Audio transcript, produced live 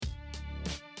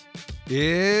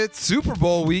It's Super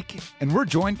Bowl week, and we're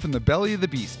joined from the belly of the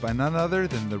beast by none other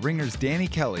than the Ringer's Danny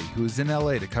Kelly, who is in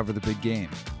LA to cover the big game.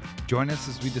 Join us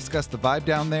as we discuss the vibe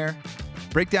down there,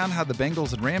 break down how the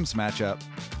Bengals and Rams match up,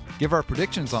 give our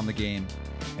predictions on the game,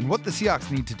 and what the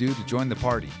Seahawks need to do to join the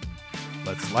party.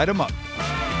 Let's light them up.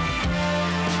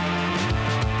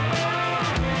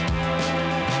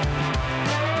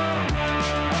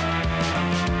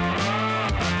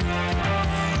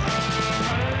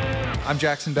 I'm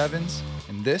Jackson Bevins,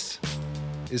 and this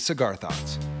is Cigar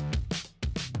Thoughts.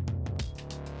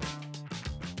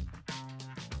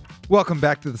 Welcome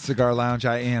back to the Cigar Lounge.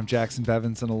 I am Jackson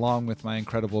Bevins, and along with my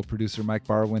incredible producer, Mike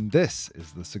Barwin, this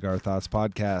is the Cigar Thoughts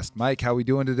podcast. Mike, how we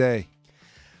doing today?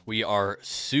 We are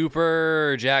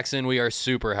super, Jackson. We are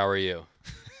super. How are you?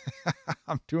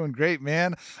 I'm doing great,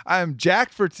 man. I'm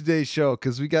jacked for today's show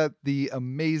because we got the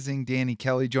amazing Danny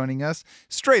Kelly joining us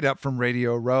straight up from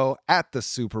Radio Row at the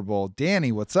Super Bowl.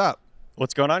 Danny, what's up?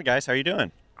 What's going on, guys? How are you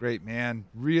doing? Great, man.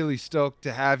 Really stoked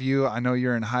to have you. I know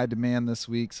you're in high demand this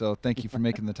week, so thank you for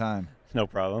making the time. No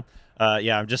problem.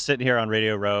 I'm just sitting here on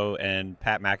Radio Row, and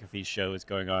Pat McAfee's show is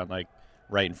going on like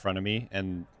right in front of me,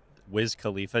 and Wiz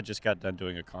Khalifa just got done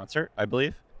doing a concert, I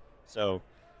believe. So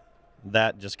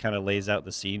that just kind of lays out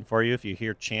the scene for you. If you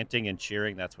hear chanting and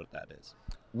cheering, that's what that is.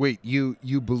 Wait, you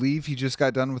believe he just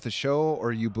got done with a show,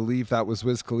 or you believe that was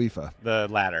Wiz Khalifa? The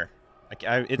latter.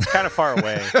 It's kind of far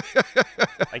away.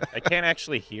 I can't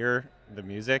actually hear the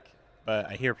music, but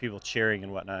I hear people cheering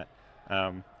and whatnot.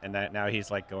 And that now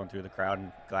he's like going through the crowd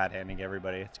and glad handing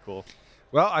everybody. It's cool.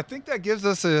 Well, I think that gives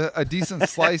us a decent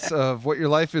slice of what your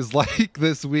life is like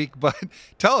this week. But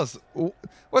tell us,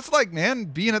 what's it like, man,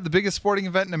 being at the biggest sporting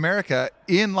event in America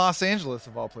in Los Angeles,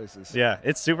 of all places? Yeah,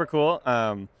 it's super cool.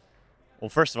 Well,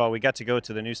 first of all, we got to go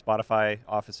to the new Spotify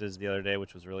offices the other day,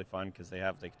 which was really fun because they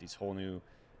have like these whole new,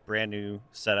 brand new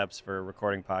setups for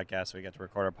recording podcasts. So we got to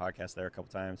record our podcast there a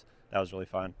couple times. That was really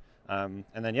fun. And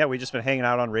then, we just been hanging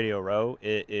out on Radio Row.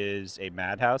 It is a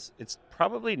madhouse. It's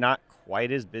probably not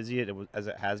quite as busy as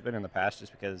it has been in the past,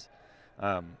 just because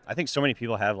I think so many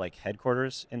people have like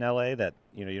headquarters in LA that,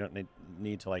 you don't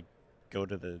need to like go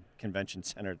to the convention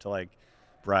center to like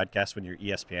broadcast when you're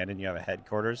ESPN and you have a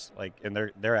headquarters, like, and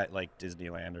they're at like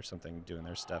Disneyland or something doing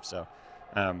their stuff. So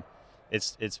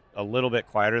it's a little bit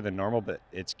quieter than normal, but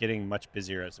it's getting much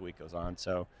busier as the week goes on.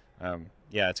 So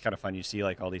it's kind of fun. You see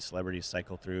like all these celebrities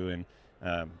cycle through,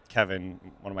 and Kevin,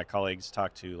 one of my colleagues,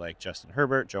 talked to like Justin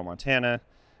Herbert, Joe Montana,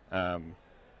 a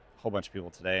whole bunch of people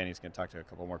today, and he's going to talk to a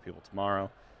couple more people tomorrow.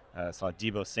 Saw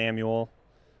Deebo Samuel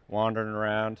wandering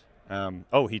around.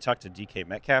 He talked to DK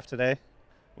Metcalf today,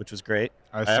 which was great.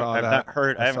 I haven't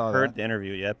heard the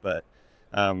interview yet, but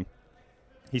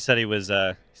he said it was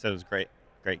a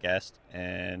great guest,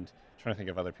 and I'm trying to think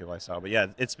of other people I saw. But yeah,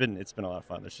 it's been a lot of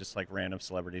fun. There's just like random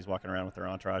celebrities walking around with their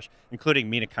entourage, including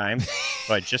Mina Kimes,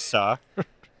 who I just saw.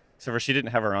 Except for she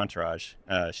didn't have her entourage.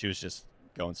 She was just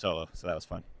going solo, so that was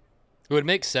fun. It would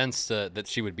make sense that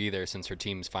she would be there since her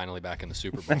team's finally back in the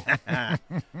Super Bowl.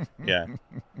 Yeah.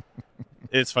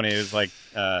 It's funny. It was like,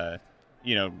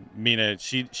 Mina,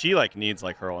 she like needs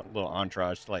like her little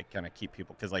entourage to like kind of keep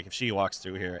people. Because like if she walks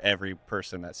through here, every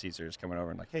person that sees her is coming over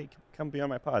and like, hey, come be on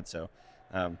my pod. So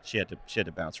she had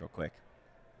to bounce real quick.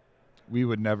 We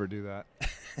would never do that.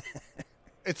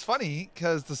 It's funny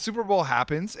because the Super Bowl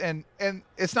happens, and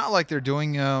it's not like they're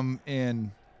doing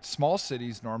in small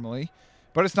cities normally,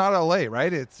 but it's not LA,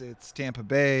 right? It's Tampa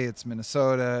Bay, it's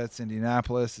Minnesota, it's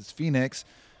Indianapolis, it's Phoenix.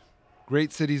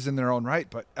 Great cities in their own right,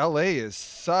 but LA is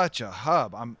such a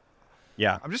hub. I'm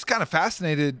just kind of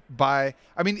fascinated by.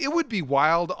 I mean, it would be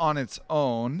wild on its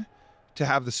own to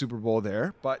have the Super Bowl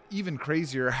there, but even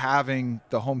crazier having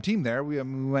the home team there. We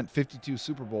went 52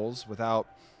 Super Bowls without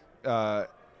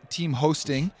team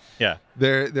hosting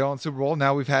their own Super Bowl.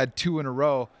 Now we've had 2 in a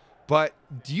row. But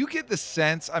do you get the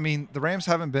sense, I mean, the Rams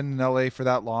haven't been in LA for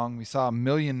that long. We saw 1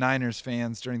 million Niners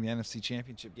fans during the NFC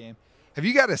Championship game. Have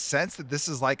you got a sense that this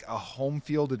is like a home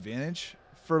field advantage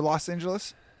for Los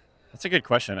Angeles? That's a good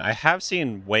question. I have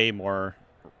seen way more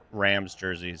Rams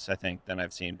jerseys, I think, than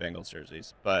I've seen Bengals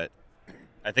jerseys. But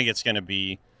I think it's going to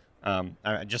be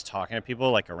just talking to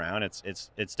people like around. It's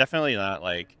definitely not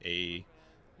like a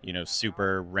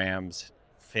super Rams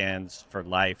fans for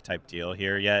life type deal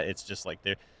here yet. It's just like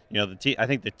they're the team. I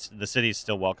think the city's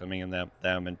still welcoming them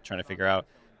and trying to figure out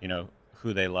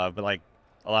who they love. But like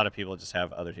a lot of people just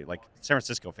have other teams. Like San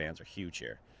Francisco fans are huge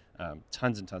here.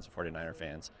 Tons and tons of 49er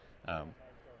fans.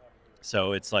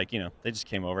 So it's like they just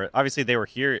came over. Obviously they were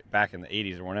here back in the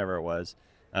 80s or whenever it was.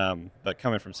 But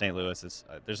coming from St. Louis,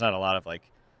 there's not a lot of like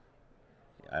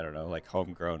I don't know, like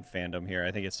homegrown fandom here.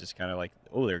 I think it's just kind of like,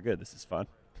 oh, they're good. This is fun.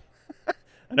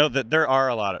 I know that there are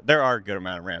a good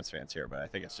amount of Rams fans here, but I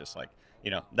think it's just like,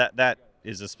 that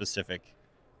is a specific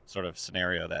sort of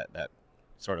scenario that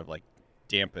sort of like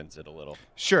dampens it a little.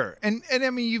 Sure. And I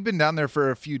mean, you've been down there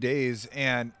for a few days,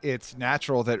 and it's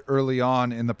natural that early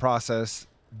on in the process,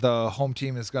 the home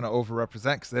team is going to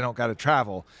overrepresent because they don't got to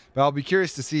travel. But I'll be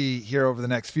curious to see here over the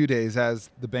next few days as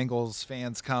the Bengals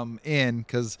fans come in,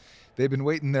 because they've been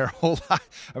waiting their whole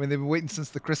life. I mean, they've been waiting since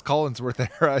the Chris Collinsworth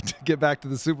era to get back to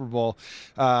the Super Bowl.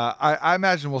 I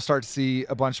imagine we'll start to see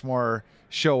a bunch more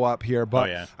show up here. But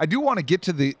yeah. I do want to get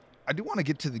to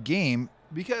the game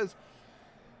because,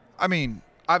 I mean,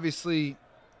 obviously,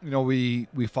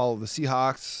 we follow the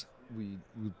Seahawks.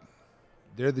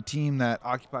 They're the team that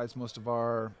occupies most of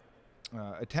our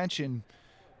attention.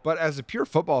 But as a pure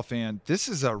football fan, this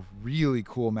is a really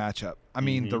cool matchup. I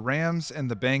mean, the Rams and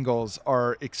the Bengals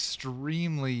are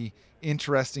extremely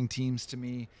interesting teams to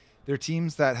me. They're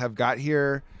teams that have got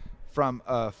here from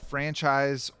a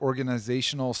franchise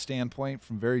organizational standpoint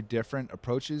from very different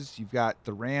approaches. You've got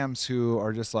the Rams, who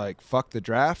are just like, fuck the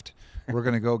draft. We're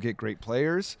going to go get great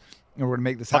players, and we're going to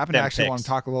make this happen. Actually, I want to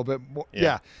talk a little bit more.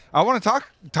 Yeah. I want to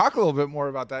talk a little bit more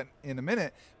about that in a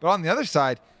minute. But on the other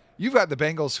side, you've got the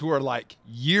Bengals, who are like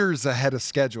years ahead of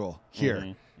schedule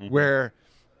here, where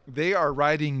they are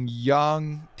riding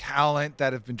young talent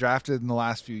that have been drafted in the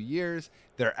last few years.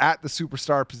 They're at the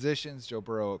superstar positions: Joe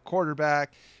Burrow at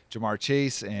quarterback, Jamar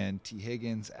Chase and T.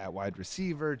 Higgins at wide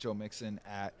receiver, Joe Mixon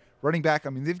at running back.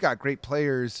 I mean, they've got great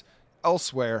players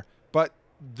elsewhere, but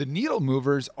the needle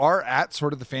movers are at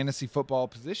sort of the fantasy football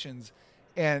positions.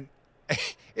 And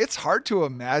it's hard to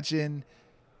imagine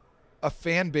a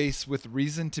fan base with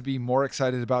reason to be more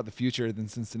excited about the future than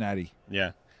Cincinnati.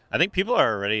 Yeah. I think people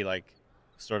are already like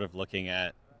sort of looking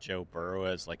at Joe Burrow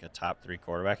as like a top 3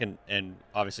 quarterback. And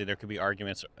obviously there could be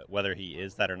arguments whether he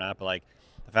is that or not, but like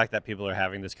the fact that people are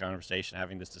having this conversation,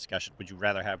 having this discussion, would you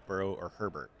rather have Burrow or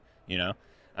Herbert,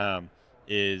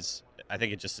 is, I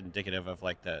think it's just indicative of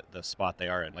like the spot they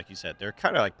are in. Like you said, they're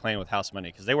kind of like playing with house money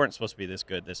because they weren't supposed to be this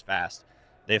good this fast.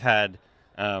 They've had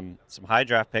some high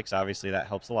draft picks. Obviously that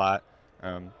helps a lot.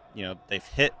 They've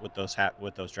hit with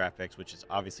those draft picks, which is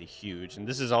obviously huge. And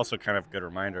this is also kind of a good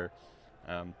reminder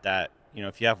that,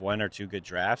 if you have 1 or 2 good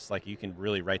drafts, like you can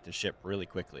really right the ship really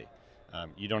quickly.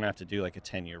 You don't have to do like a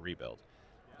 10-year rebuild,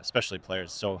 especially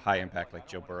players so high impact like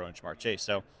Joe Burrow and Jamar Chase.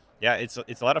 So yeah, it's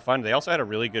a lot of fun. They also had a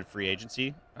really good free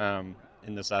agency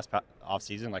in this last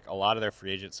offseason. Like a lot of their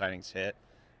free agent signings hit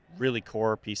really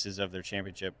core pieces of their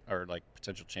championship or like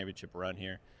potential championship run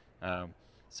here.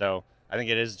 So I think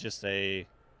it is just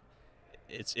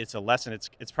it's a lesson.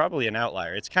 It's probably an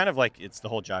outlier. It's kind of like it's the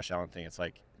whole Josh Allen thing. It's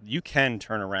like you can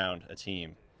turn around a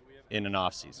team in an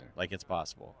off season. Like it's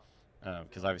possible.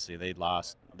 Because obviously they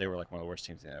lost. They were like one of the worst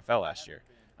teams in the NFL last year.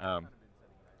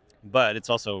 But it's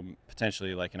also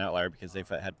potentially like an outlier because they've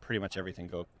had pretty much everything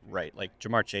go right. Like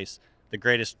Jamar Chase, the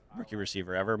greatest rookie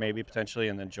receiver ever, maybe potentially,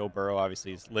 and then Joe Burrow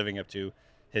obviously is living up to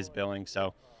his billing.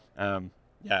 So,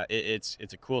 it's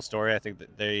a cool story. I think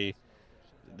that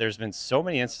there's been so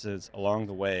many instances along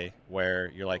the way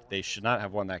where you're like they should not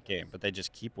have won that game, but they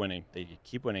just keep winning. They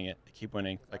keep winning it. They keep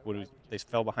winning. Like when they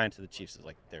fell behind to the Chiefs, it's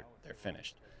like they're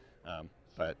finished.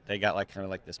 But they got like kind of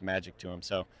like this magic to them.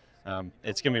 So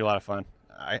it's gonna be a lot of fun.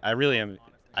 I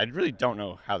really don't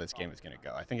know how this game is going to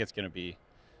go. I think it's going to be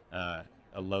a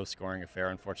low-scoring affair,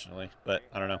 unfortunately. But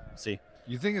I don't know. We'll see.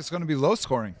 You think it's going to be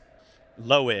low-scoring?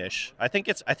 Low-ish. I think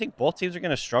both teams are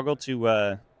going to struggle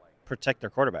to protect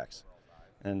their quarterbacks,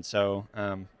 and so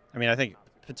I think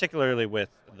particularly with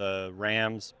the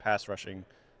Rams pass rushing,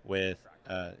 with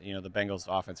the Bengals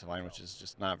offensive line, which is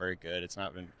just not very good. It's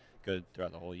not been good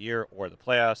throughout the whole year or the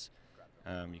playoffs.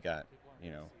 You got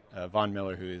Von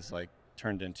Miller, who is like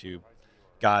turned into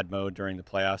God mode during the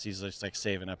playoffs. He's just like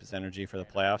saving up his energy for the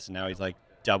playoffs, and now he's like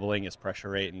doubling his pressure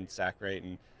rate and sack rate,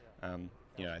 and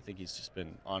I think he's just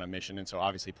been on a mission. And so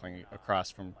obviously playing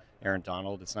across from Aaron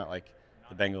Donald, it's not like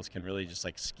the Bengals can really just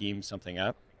like scheme something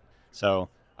up. So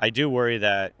I do worry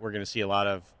that we're going to see a lot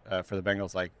of for the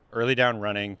Bengals like early down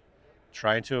running,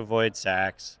 trying to avoid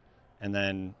sacks, and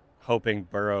then hoping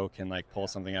Burrow can like pull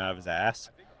something out of his ass.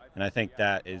 And I think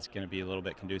that is going to be a little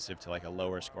bit conducive to like a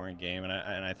lower scoring game. And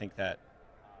I think that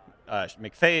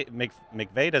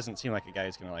McVay doesn't seem like a guy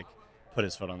who's going to like put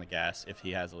his foot on the gas if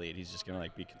he has a lead. He's just going to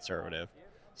like be conservative.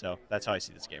 So that's how I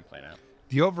see this game playing out.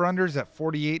 The over-under is at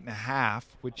 48.5,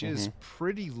 which is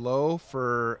pretty low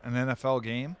for an NFL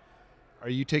game. Are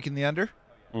you taking the under?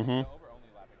 I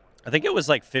think it was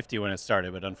like 50 when it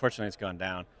started, but unfortunately it's gone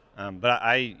down. But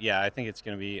I think it's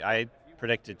going to be. I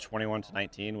predicted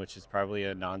 21-19, which is probably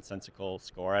a nonsensical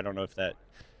score. I don't know if that.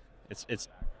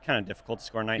 kind of difficult to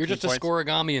score 19 You're just points. a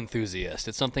scorigami enthusiast.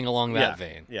 It's something along that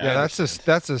vein. Yeah,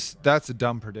 that's a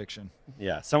dumb prediction.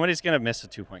 Yeah, somebody's going to miss a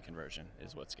 2-point conversion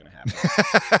is what's going to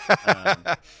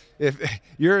happen. If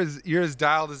you're as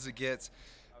dialed as it gets.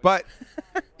 But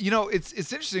it's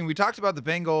interesting. We talked about the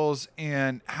Bengals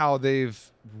and how they've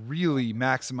really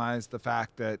maximized the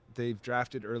fact that they've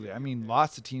drafted early. I mean,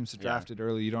 lots of teams have drafted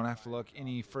early. You don't have to look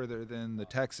any further than the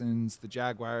Texans, the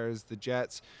Jaguars, the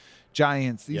Jets,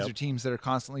 Giants. These are teams that are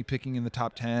constantly picking in the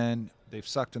top 10. They've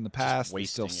sucked in the past. They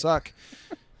still suck.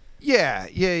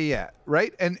 Yeah.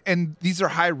 Right? And these are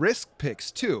high risk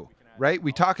picks too, right?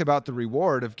 We talk about the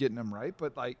reward of getting them right,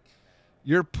 but like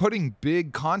you're putting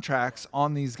big contracts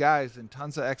on these guys and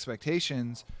tons of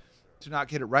expectations to not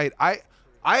get it right. I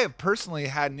have personally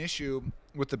had an issue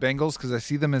with the Bengals because I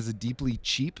see them as a deeply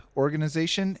cheap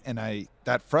organization, and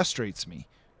that frustrates me,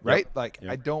 right?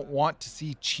 I don't want to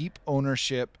see cheap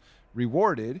ownership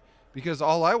rewarded, because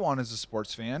all I want as a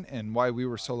sports fan, and why we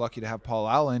were so lucky to have Paul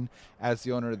Allen as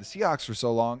the owner of the Seahawks for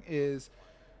so long, is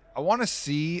I want to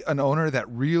see an owner that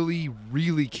really,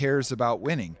 really cares about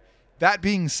winning. That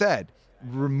being said,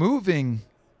 removing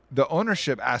the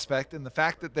ownership aspect and the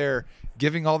fact that they're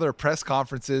giving all their press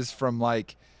conferences from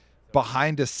like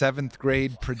behind a 7th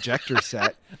grade projector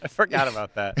set. I forgot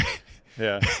about that.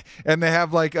 Yeah. And they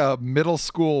have like a middle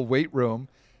school weight room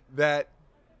that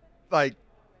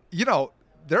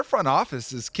their front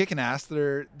office is kicking ass.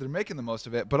 They're making the most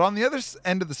of it. But on the other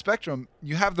end of the spectrum,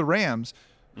 you have the Rams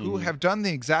who have done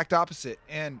the exact opposite.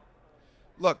 And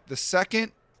look, the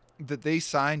second that they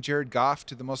signed Jared Goff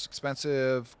to the most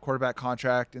expensive quarterback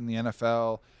contract in the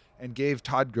NFL and gave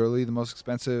Todd Gurley the most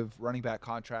expensive running back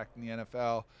contract in the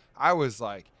NFL, I was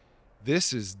like,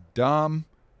 this is dumb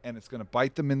and it's going to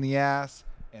bite them in the ass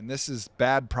and this is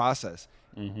bad process.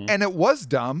 And it was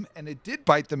dumb and it did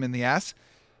bite them in the ass,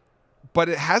 but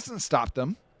it hasn't stopped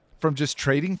them from just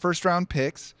trading first-round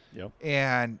picks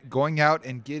and going out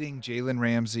and getting Jalen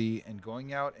Ramsey and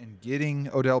going out and getting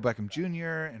Odell Beckham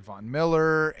Jr. and Von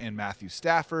Miller and Matthew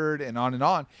Stafford and on and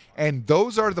on. And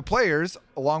those are the players,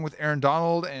 along with Aaron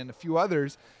Donald and a few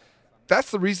others.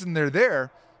 That's the reason they're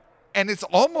there. And it's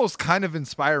almost kind of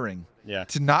inspiring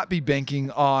to not be banking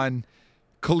on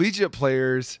collegiate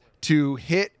players to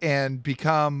hit and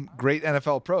become great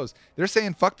NFL pros. They're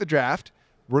saying, fuck the draft.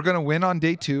 We're going to win on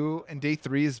day 2 and day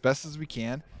 3 as best as we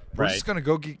can. We're just going to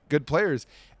go get good players.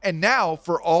 And now,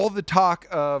 for all the talk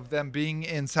of them being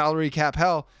in salary cap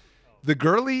hell, the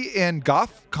Gurley and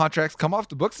Goff contracts come off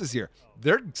the books this year.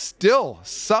 They're still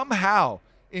somehow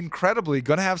incredibly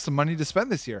going to have some money to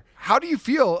spend this year. How do you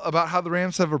feel about how the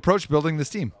Rams have approached building this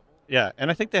team? Yeah,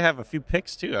 and I think they have a few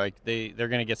picks too. Like they're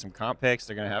going to get some comp picks.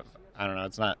 They're going to have, I don't know,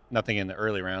 it's nothing in the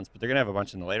early rounds, but they're going to have a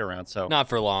bunch in the later rounds. So not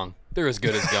for long. They're as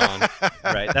good as gone.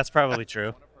 Right, that's probably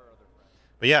true.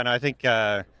 But yeah, no, I think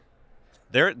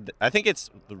it's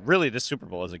really, this Super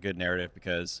Bowl is a good narrative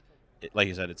because, like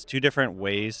you said, it's 2 different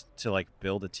ways to like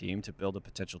build a team, to build a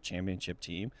potential championship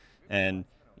team. And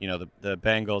the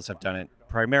Bengals have done it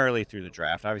primarily through the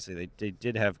draft. Obviously, they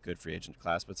did have good free agent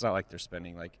class, but it's not like they're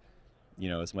spending like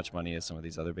as much money as some of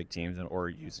these other big teams, or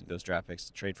using those draft picks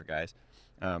to trade for guys.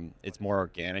 It's more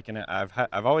organic, and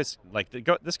I've always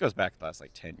this goes back the last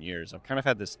like 10 years. I've kind of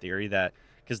had this theory that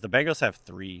because the Bengals have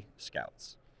 3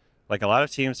 scouts. Like a lot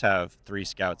of teams have 3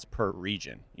 scouts per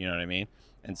region, you know what I mean?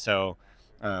 And so,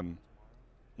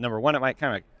 number one, it might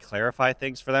kind of clarify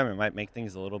things for them. It might make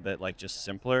things a little bit like just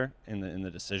simpler in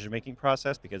the decision-making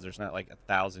process, because there's not like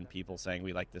 1,000 people saying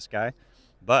we like this guy.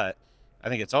 But I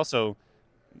think it's also,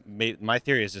 my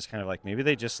theory is just kind of like maybe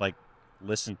they just like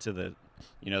listen to the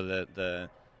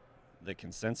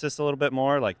consensus a little bit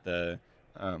more, like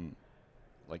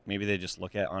like maybe they just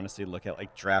look at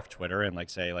like draft Twitter and like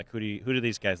say like who do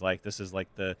these guys like? This is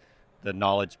like the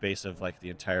knowledge base of like the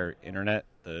entire internet.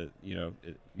 You're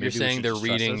saying they're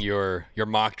reading your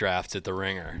mock drafts at the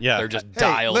Ringer. Yeah, they're just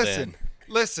dialed in.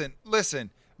 Listen,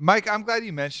 Mike. I'm glad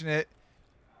you mentioned it.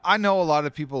 I know a lot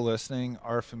of people listening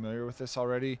are familiar with this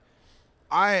already.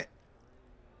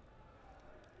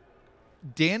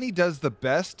 Danny does the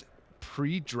best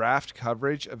pre-draft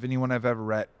coverage of anyone I've ever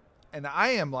read. And I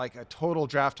am like a total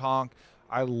draft honk.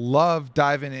 I love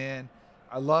diving in.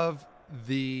 I love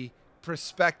the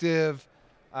perspective,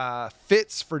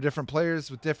 fits for different players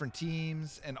with different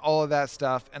teams and all of that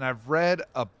stuff. And I've read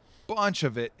a bunch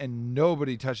of it, and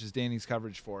nobody touches Danny's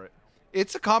coverage for it.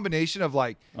 It's a combination of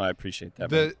like, I appreciate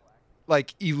that.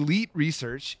 Like elite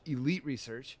research,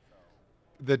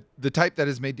 the type that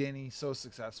has made Danny so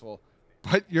successful.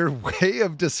 But your way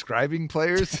of describing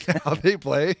players and how they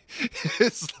play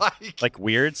is like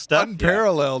weird stuff,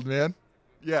 unparalleled, man.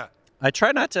 Yeah. I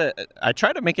try not to. I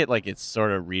try to make it like it's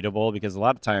sort of readable because a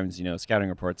lot of times, scouting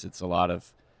reports, it's a lot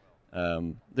of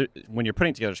when you're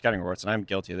putting together scouting reports, and I'm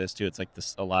guilty of this too. It's like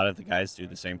this. A lot of the guys do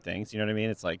the same things. You know what I mean?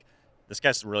 It's like this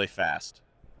guy's really fast.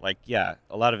 Like, yeah,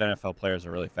 a lot of NFL players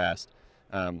are really fast,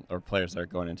 or players that are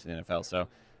going into the NFL. So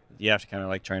you have to kind of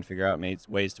like try and figure out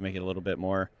ways to make it a little bit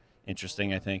more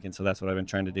interesting, I think. And so that's what I've been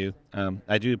trying to do.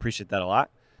 I do appreciate that a lot.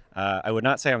 I would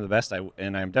not say I'm the best,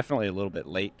 and I'm definitely a little bit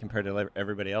late compared to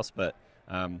everybody else, but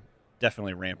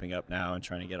definitely ramping up now and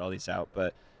trying to get all these out.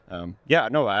 But yeah,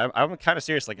 no, I'm kind of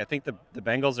serious. Like, I think the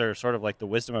Bengals are sort of like the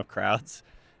wisdom of crowds,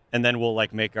 and then we'll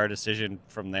like make our decision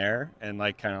from there and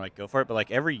like kind of like go for it. But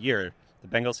like every year, the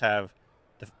Bengals have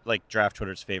like draft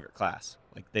Twitter's favorite class.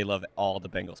 Like they love all the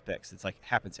Bengals picks. It's like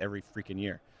happens every freaking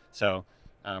year. So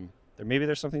maybe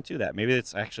there's something to that. Maybe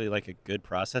it's actually like a good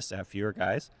process to have fewer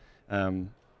guys.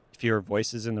 Fewer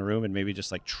voices in the room, and maybe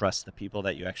just like trust the people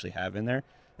that you actually have in there.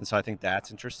 And so I think that's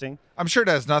interesting. I'm sure it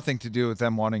has nothing to do with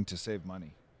them wanting to save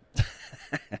money.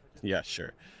 Yeah,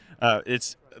 sure.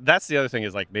 That's the other thing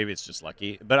is like maybe it's just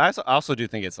lucky, but I also do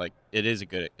think it's like it is a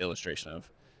good illustration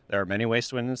of there are many ways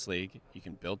to win in this league. You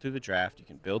can build through the draft, you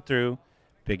can build through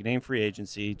big name free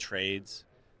agency, trades.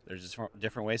 There's just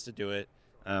different ways to do it.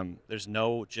 There's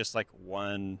no just like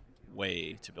one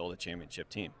way to build a championship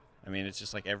team. I mean, it's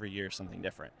just like every year something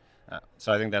different.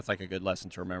 So I think that's like a good lesson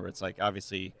to remember. It's like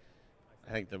obviously,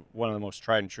 I think one of the most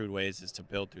tried and true ways is to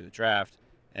build through the draft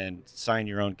and sign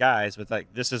your own guys. But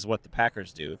like this is what the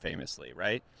Packers do famously,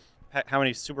 right? How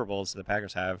many Super Bowls do the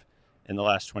Packers have in the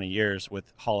last 20 years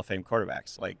with Hall of Fame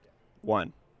quarterbacks? Like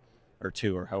 1 or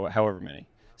 2 or however many.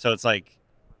 So it's like,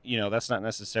 that's not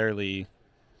necessarily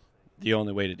the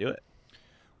only way to do it.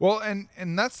 Well,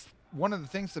 and that's one of the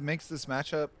things that makes this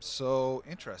matchup so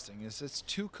interesting is it's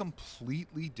two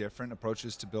completely different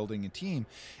approaches to building a team.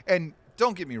 And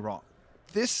don't get me wrong,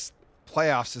 this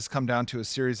playoffs has come down to a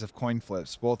series of coin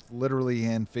flips, both literally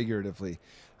and figuratively.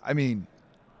 I mean,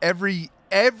 every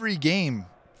game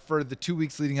for the 2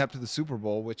 weeks leading up to the Super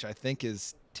Bowl, which I think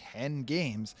is 10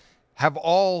 games, have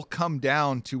all come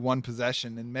down to one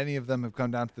possession, and many of them have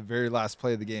come down to the very last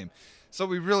play of the game. So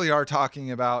we really are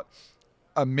talking about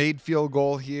a made field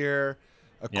goal here,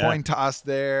 a coin toss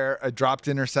there, a dropped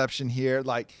interception here.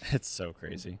 Like, it's so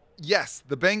crazy. Yes,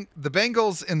 the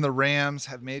Bengals and the Rams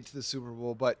have made it to the Super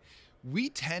Bowl, but we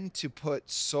tend to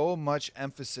put so much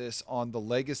emphasis on the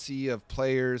legacy of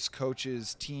players,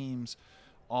 coaches, teams,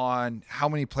 on how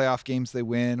many playoff games they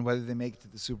win, whether they make it to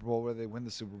the Super Bowl, whether they win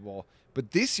the Super Bowl.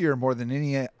 But this year, more than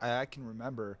any I can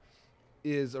remember,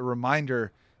 is a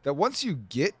reminder that once you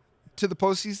get to the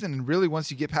postseason, and really once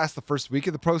you get past the first week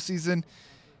of the postseason,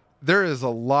 there is a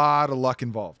lot of luck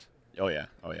involved. Oh yeah.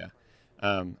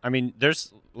 I mean,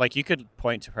 there's like you could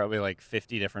point to probably like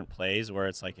 50 different plays where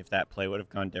it's like if that play would have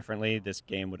gone differently, this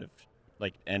game would have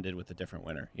like ended with a different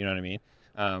winner. You know what I mean?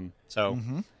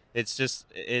 It's just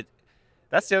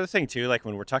That's the other thing too. Like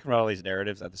when we're talking about all these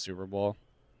narratives at the Super Bowl,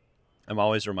 I'm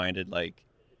always reminded like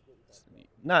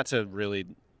not to really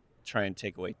try and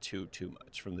take away too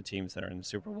much from the teams that are in the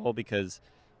Super Bowl because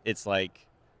it's like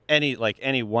any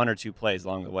 1 or 2 plays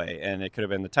along the way, and it could have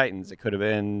been the Titans, it could have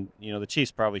been the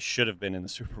Chiefs probably should have been in the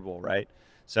Super Bowl, right?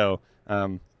 So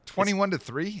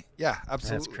 21-3, yeah,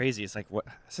 absolutely. That's crazy. It's like what?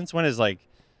 Since when is like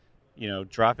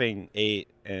dropping 8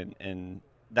 and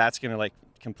that's gonna like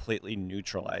completely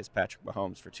neutralize Patrick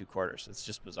Mahomes for 2 quarters? It's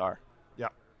just bizarre.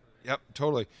 Yep,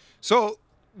 totally. So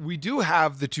we do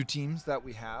have the 2 teams that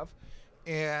we have,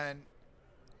 and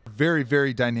very,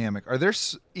 very dynamic. Are there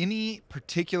any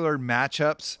particular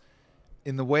matchups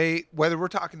in the way, whether we're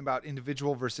talking about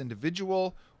individual versus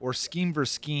individual or scheme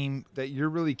versus scheme, that you're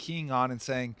really keying on and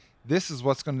saying, this is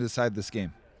what's going to decide this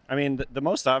game? I mean, the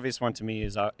most obvious one to me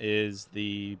is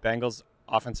the Bengals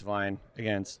offensive line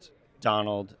against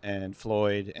Donald and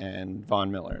Floyd and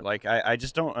Von Miller. Like, I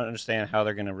just don't understand how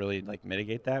they're going to really like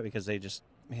mitigate that because they just,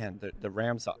 the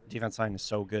Rams defense line is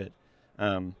so good.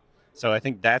 So I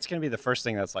think that's going to be the first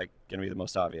thing that's like going to be the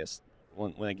most obvious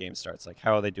when the game starts. Like,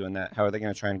 how are they doing that? How are they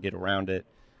going to try and get around it?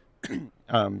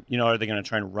 Are they going to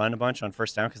try and run a bunch on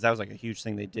first down? Because that was like a huge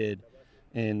thing they did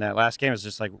in that last game. It was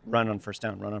just like run on first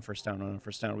down.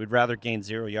 We'd rather gain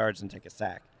 0 yards than take a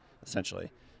sack,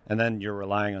 essentially. And then you're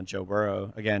relying on Joe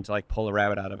Burrow again to like pull a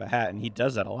rabbit out of a hat, and he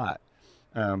does that a lot.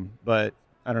 But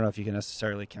I don't know if you can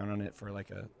necessarily count on it for like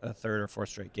a third or fourth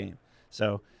straight game.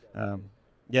 So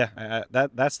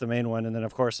that's the main one. And then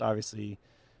of course, obviously,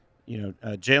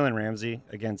 Jalen Ramsey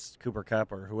against Cooper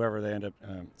Kupp or whoever they end up.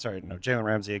 Jalen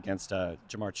Ramsey against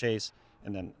Jamar Chase,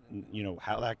 and then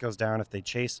how that goes down if they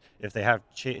chase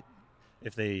Chase,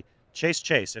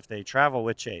 if they travel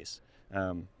with Chase.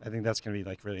 I think that's going to be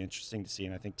like really interesting to see,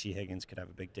 and I think T. Higgins could have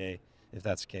a big day if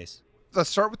that's the case. Let's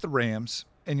start with the Rams,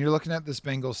 and you're looking at this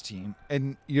Bengals team,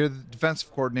 and you're the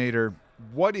defensive coordinator.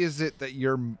 What is it that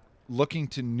you're looking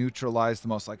to neutralize the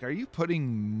most? Like, are you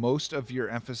putting most of your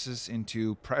emphasis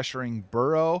into pressuring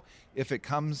Burrow if it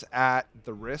comes at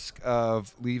the risk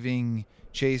of leaving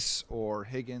Chase or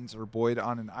Higgins or Boyd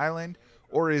on an island?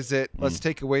 Or is it, let's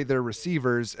take away their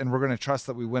receivers and we're going to trust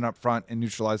that we win up front and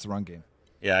neutralize the run game?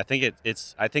 Yeah, I think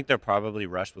I think they're probably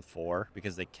rushed with 4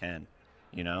 because they can,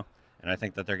 and I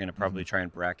think that they're going to probably try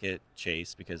and bracket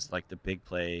Chase because like the big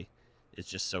play is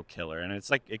just so killer, and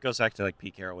it's like it goes back to like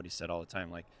Pete Carroll, what he said all the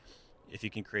time, like if you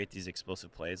can create these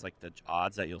explosive plays, like the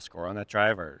odds that you'll score on that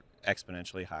drive are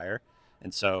exponentially higher,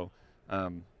 and so I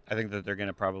think that they're going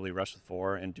to probably rush with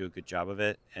 4 and do a good job of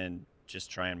it and just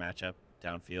try and match up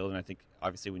downfield, and I think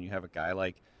obviously when you have a guy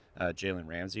like Jalen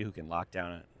Ramsey who can lock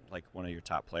down like one of your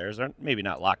top players, or maybe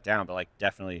not lock down, but like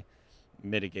definitely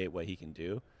mitigate what he can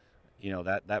do,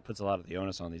 that puts a lot of the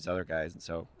onus on these other guys. And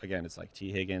so again, it's like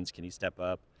T. Higgins, can he step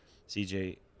up?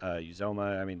 CJ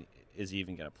Uzoma, I mean, is he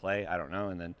even going to play? I don't know.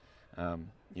 And then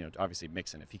obviously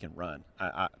Mixon, if he can run,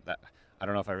 I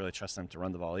don't know if I really trust them to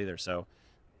run the ball either. So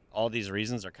all these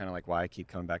reasons are kind of like why I keep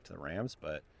coming back to the Rams,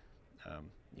 but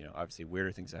obviously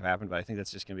weirder things have happened, but I think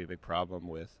that's just going to be a big problem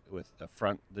with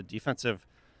the defensive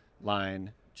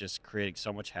line just creating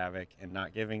so much havoc and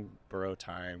not giving Burrow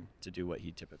time to do what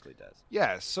he typically does.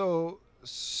 Yeah. So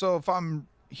if I'm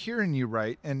hearing you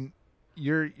right, and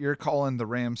you're calling the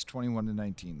Rams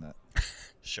 21-19, that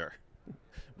sure,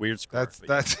 weird score.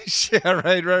 That's yeah,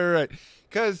 right.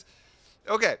 Because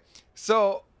okay,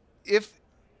 so if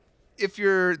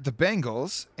you're the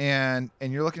Bengals and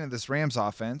you're looking at this Rams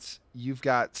offense, you've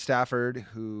got Stafford,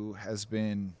 who has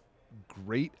been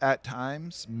great at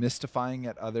times, mystifying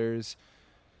at others,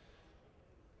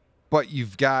 but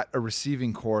you've got a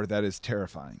receiving core that is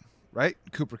terrifying, right?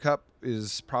 Cooper Kupp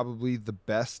is probably the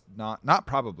best, not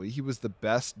probably, he was the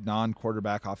best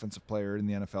non-quarterback offensive player in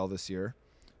the NFL this year.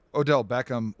 Odell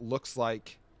Beckham looks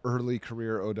like early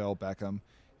career Odell Beckham.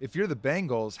 If you're the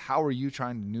Bengals, how are you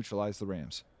trying to neutralize the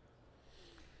Rams?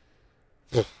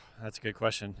 That's a good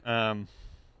question.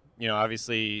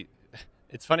 Obviously,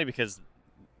 it's funny because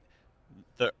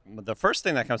the first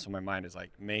thing that comes to my mind is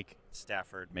like make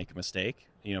Stafford make a mistake.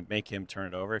 Make him turn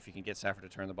it over. If you can get Stafford to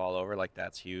turn the ball over, like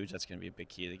that's huge. That's going to be a big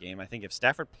key of the game. I think if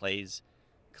Stafford plays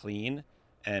clean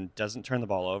and doesn't turn the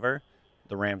ball over,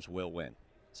 the Rams will win.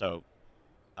 So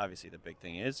obviously the big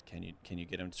thing is can you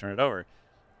get him to turn it over?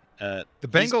 The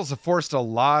Bengals have forced a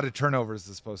lot of turnovers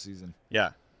this postseason.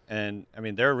 Yeah. And, I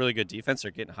mean, they're a really good defense.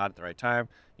 They're getting hot at the right time.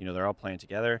 They're all playing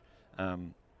together.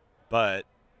 But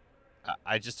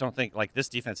I just don't think, like, this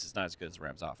defense is not as good as the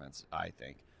Rams' offense, I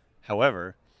think.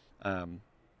 However,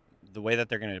 the way that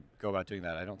they're going to go about doing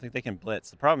that, I don't think they can blitz.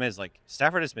 The problem is, like,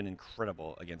 Stafford has been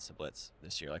incredible against the blitz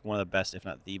this year. Like, one of the best, if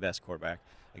not the best quarterback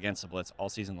against the blitz all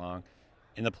season long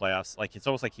in the playoffs. Like, it's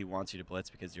almost like he wants you to blitz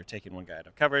because you're taking one guy out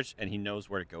of coverage, and he knows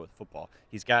where to go with football.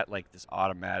 He's got, like, this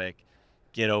automatic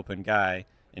get-open guy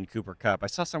in Cooper Kupp. I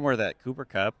saw somewhere that Cooper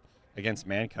Kupp against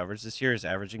man coverage this year is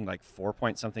averaging like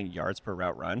 4-point-something yards per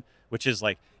route run, which is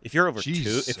like if you're over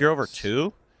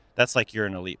two, that's like you're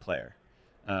an elite player.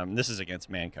 This is against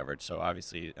man coverage, so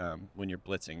obviously when you're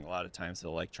blitzing, a lot of times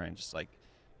they'll like try and just like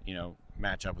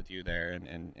match up with you there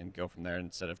and go from there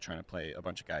instead of trying to play a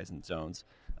bunch of guys in zones.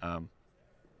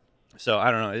 So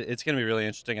I don't know. It's going to be really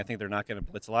interesting. I think they're not going to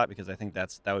blitz a lot because I think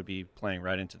that would be playing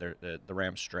right into the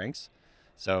Rams' strengths.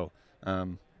 So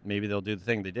maybe they'll do the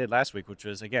thing they did last week, which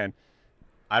was, again,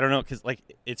 I don't know, because like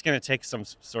it's going to take some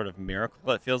sort of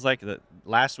miracle. It feels like that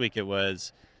last week it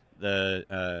was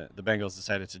the Bengals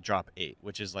decided to drop 8,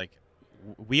 which is like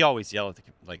we always yell at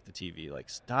the TV, like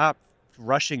stop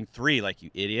rushing 3, like you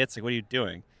idiots, like what are you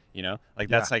doing?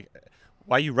 That's like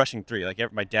why are you rushing 3?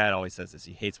 Like my dad always says this.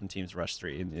 He hates when teams rush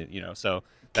 3, and so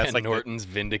that's Ken like Norton's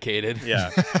vindicated.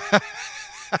 Yeah.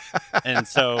 And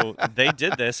so they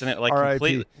did this, and it like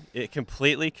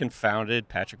completely confounded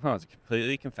Patrick Mahomes. It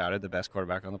completely confounded the best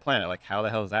quarterback on the planet. Like, how the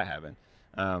hell does that happen?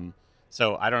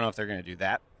 So I don't know if they're going to do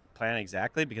that plan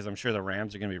exactly, because I'm sure the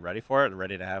Rams are going to be ready for it,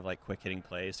 ready to have like quick hitting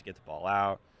plays to get the ball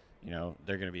out.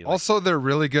 They're going to be also they're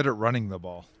really good at running the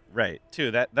ball. Right.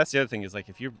 Too. That's the other thing is like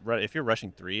if you're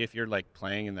rushing 3, if you're like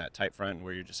playing in that tight front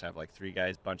where you just have like 3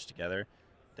 guys bunched together,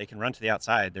 they can run to the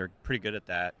outside. They're pretty good at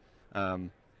that.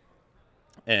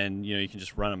 And you can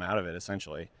just run them out of it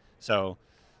essentially. So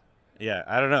yeah,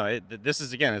 I don't know. This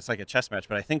is, again, it's like a chess match,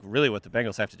 but I think really what the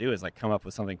Bengals have to do is like come up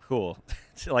with something cool,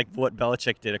 like what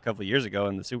Belichick did a couple of years ago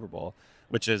in the Super Bowl,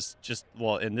 which is just,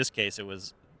 well, in this case it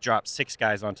was drop 6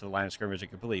 guys onto the line of scrimmage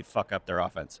and completely fuck up their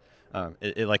offense.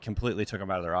 It like completely took them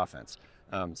out of their offense.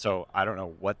 So I don't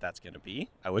know what that's going to be.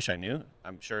 I wish I knew.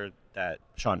 I'm sure that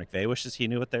Sean McVay wishes he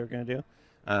knew what they were going to do.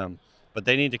 But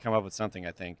they need to come up with something,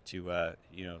 I think, to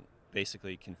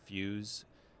basically confuse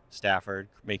Stafford,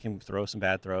 make him throw some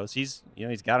bad throws. He's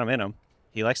got them in him.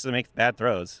 He likes to make bad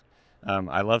throws.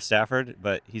 I love Stafford,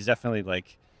 but he's definitely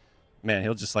like, man,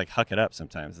 he'll just like huck it up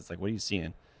sometimes. It's like, what are you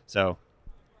seeing? So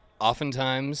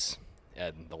Oftentimes,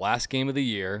 at the last game of the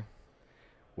year,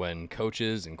 when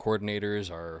coaches and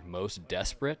coordinators are most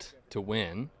desperate to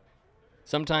win,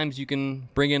 sometimes you can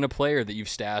bring in a player that you've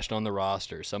stashed on the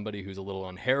roster, somebody who's a little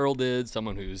unheralded,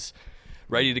 someone who's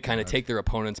ready to kind of take their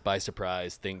opponents by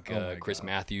surprise. Think Chris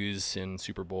Matthews in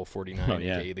Super Bowl 49,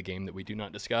 aka the game that we do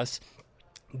not discuss.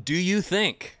 Do you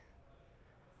think,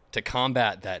 to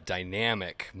combat that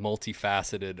dynamic,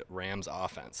 multifaceted Rams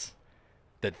offense,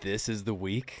 that this is the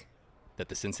week that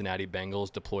the Cincinnati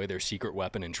Bengals deploy their secret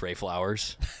weapon in Trey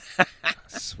Flowers? I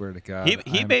swear to God,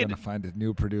 I'm going to find a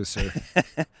new producer.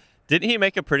 Didn't he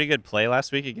make a pretty good play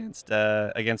last week against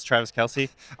Travis Kelce?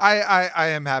 I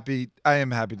am happy. I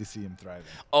am happy to see him thriving.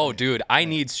 Oh, dude, I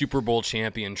need Super Bowl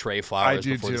champion Trey Flowers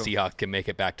before too. the Seahawks can make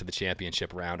it back to the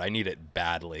championship round. I need it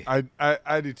badly.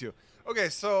 I do too. Okay,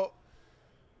 so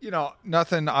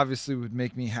nothing obviously would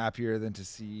make me happier than to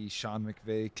see Sean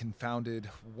McVay confounded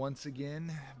once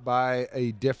again by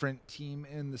a different team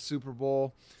in the Super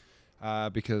Bowl,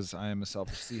 because I am a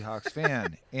selfish Seahawks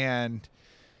fan. And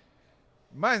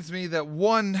reminds me that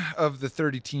one of the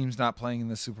 30 teams not playing in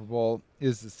the Super Bowl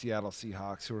is the Seattle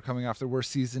Seahawks, who are coming off their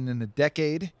worst season in a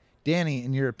decade. Danny,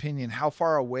 in your opinion, how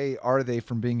far away are they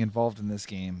from being involved in this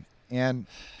game? And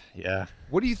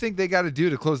what do you think they got to do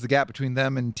to close the gap between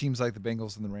them and teams like the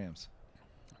Bengals and the Rams?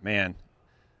 Man,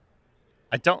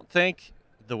 I don't think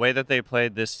the way that they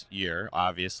played this year,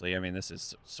 obviously, I mean, this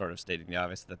is sort of stating the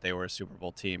obvious that they were a Super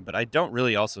Bowl team, but I don't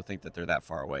really also think that they're that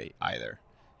far away either,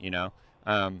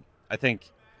 I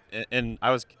think, and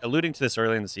I was alluding to this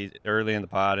early in the season, early in the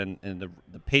pod, and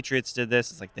the Patriots did this.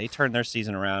 It's like they turned their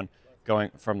season around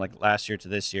going from like last year to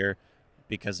this year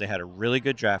because they had a really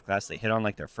good draft class. They hit on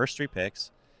like their first 3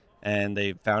 picks, and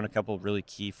they found a couple of really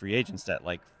key free agents that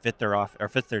like fit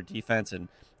their defense and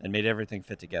made everything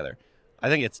fit together. I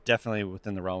think it's definitely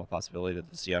within the realm of possibility that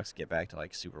the Seahawks get back to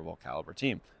like Super Bowl caliber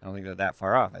team. I don't think they're that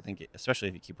far off. I think especially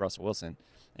if you keep Russell Wilson,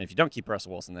 and if you don't keep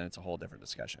Russell Wilson, then it's a whole different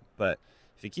discussion. But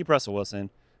if you keep Russell Wilson,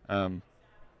 and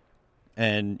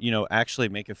actually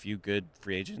make a few good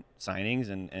free agent signings,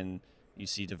 and you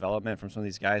see development from some of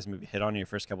these guys, maybe hit on your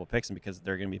first couple picks, and because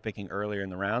they're going to be picking earlier in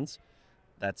the rounds,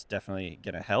 that's definitely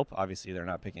going to help. Obviously, they're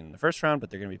not picking in the first round, but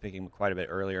they're going to be picking quite a bit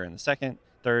earlier in the second,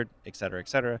 third, et cetera, et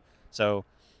cetera. So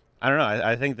I don't know.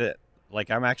 I think that like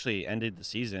I'm actually ended the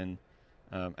season,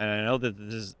 and I know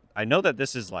that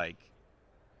this is like,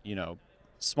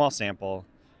 small sample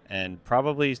and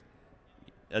probably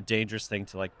a dangerous thing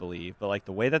to like believe, but like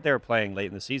the way that they were playing late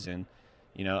in the season,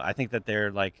 I think that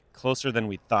they're like closer than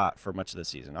we thought for much of the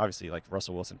season. Obviously, like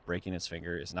Russell Wilson breaking his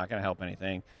finger is not going to help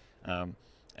anything.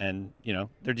 And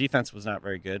their defense was not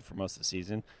very good for most of the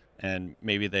season, and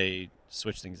maybe they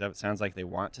switch things up. It sounds like they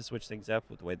want to switch things up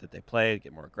with the way that they play,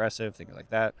 get more aggressive, things like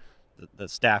that. The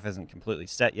staff isn't completely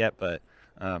set yet, but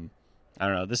I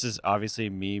don't know. This is obviously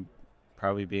me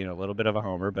probably being a little bit of a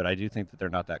homer, but I do think that they're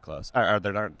not that close, or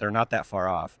they're not that far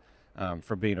off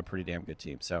from being a pretty damn good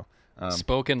team. So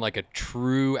spoken like a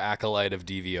true acolyte of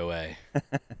DVOA.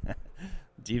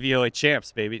 DVOA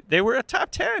champs, baby. They were a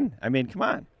top 10. I mean, come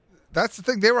on. That's the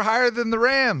thing. They were higher than the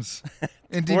Rams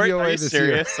in DVOA Are you this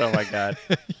serious? year. Oh my God.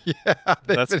 Yeah,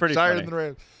 That's pretty higher funny. than the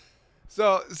Rams.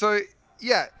 So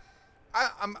yeah,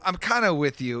 I'm kind of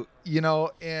with you,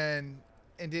 and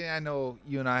Danny, I know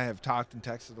you and I have talked and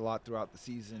texted a lot throughout the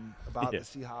season about the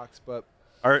Seahawks, but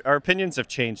our opinions have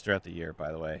changed throughout the year,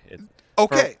 by the way.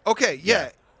 Okay,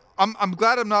 yeah. I'm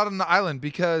glad I'm not on the island,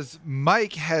 because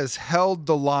Mike has held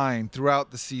the line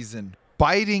throughout the season,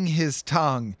 biting his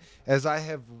tongue as I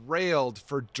have railed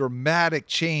for dramatic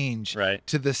change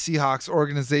to the Seahawks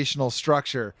organizational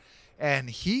structure. And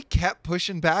he kept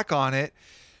pushing back on it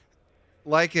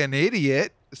like an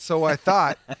idiot, so I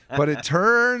thought. But it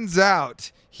turns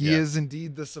out he is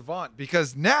indeed the savant,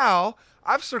 because now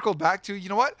I've circled back to,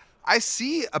 what? I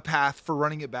see a path for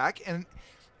running it back.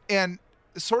 And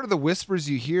sort of the whispers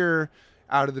you hear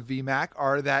out of the VMAC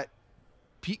are that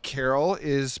Pete Carroll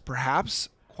is perhaps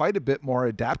quite a bit more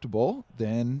adaptable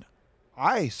than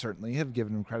I certainly have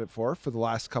given him credit for the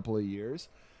last couple of years.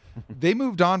 They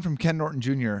moved on from Ken Norton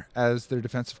Jr. as their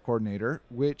defensive coordinator,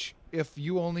 which if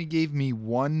you only gave me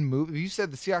one move, if you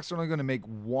said the Seahawks are only going to make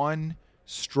one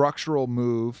structural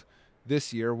move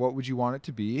this year, what would you want it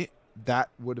to be? That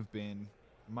would have been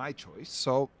my choice.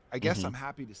 So I guess I'm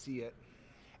happy to see it.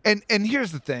 And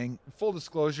here's the thing, full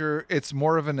disclosure, it's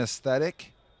more of an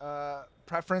aesthetic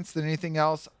preference than anything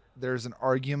else. There's an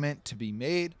argument to be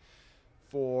made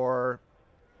for,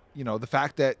 the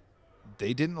fact that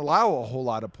they didn't allow a whole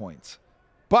lot of points,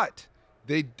 but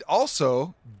they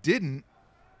also didn't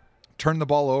turn the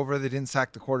ball over. They didn't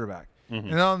sack the quarterback.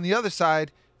 And on the other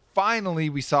side, finally,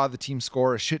 we saw the team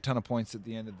score a shit ton of points at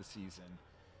the end of the season.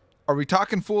 Are we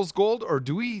talking fool's gold, or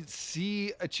do we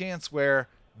see a chance where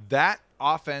that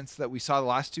offense that we saw the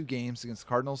last 2 games against the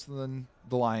Cardinals and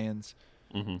the Lions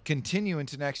continue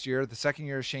into next year, the second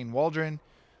year of Shane Waldron,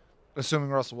 assuming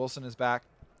Russell Wilson is back,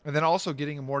 and then also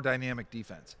getting a more dynamic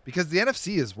defense? Because the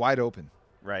NFC is wide open.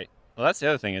 Right. Well, that's the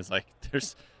other thing is, like,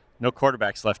 there's no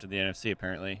quarterbacks left in the NFC,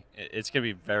 apparently. It's going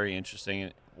to be very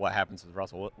interesting what happens with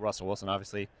Russell Wilson,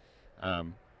 obviously.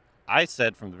 I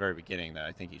said from the very beginning that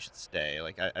I think he should stay.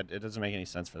 Like, it doesn't make any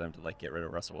sense for them to, like, get rid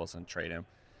of Russell Wilson, trade him.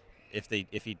 If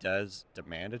he does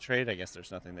demand a trade, I guess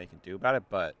there's nothing they can do about it.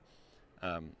 But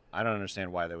I don't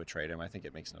understand why they would trade him. I think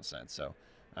it makes no sense. So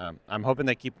I'm hoping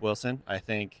they keep Wilson. I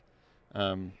think,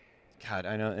 God,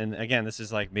 I know. And again, this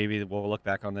is like, maybe we'll look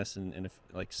back on this in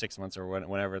like 6 months or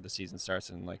whenever the season starts,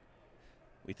 and like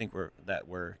we think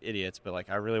we're idiots. But like,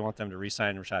 I really want them to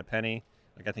re-sign Rashad Penny.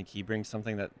 Like, I think he brings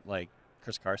something that like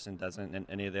Chris Carson doesn't, and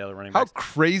any of the other running backs. How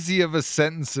crazy of a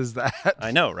sentence is that?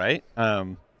 I know, right?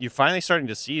 You're finally starting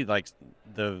to see like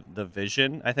the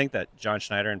vision, I think, that John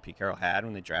Schneider and Pete Carroll had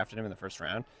when they drafted him in the first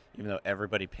round, even though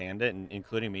everybody panned it, and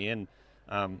including me. And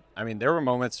I mean, there were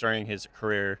moments during his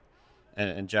career,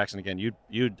 and Jackson, again,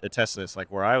 you'd attest to this,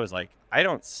 like, where I was like, I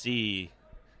don't see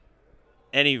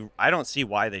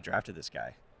why they drafted this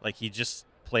guy. Like, he just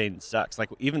plain sucks. Like,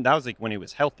 even that was like when he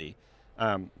was healthy.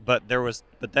 But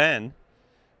then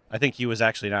I think he was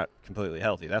actually not completely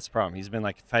healthy. That's the problem. He's been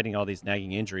like fighting all these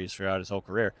nagging injuries throughout his whole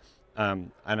career.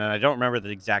 And I don't remember the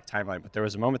exact timeline, but there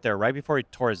was a moment there right before he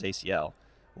tore his ACL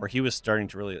where he was starting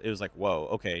to really, it was like, whoa,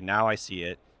 okay, now I see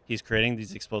it. He's creating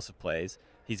these explosive plays.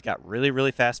 He's got really,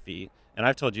 really fast feet. And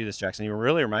I've told you this, Jackson, he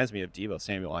really reminds me of Deebo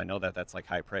Samuel. I know that's like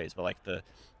high praise, but like the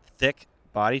thick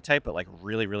body type, but like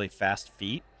really, really fast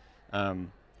feet.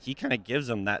 He kind of gives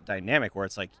them that dynamic where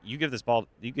it's like, you give the ball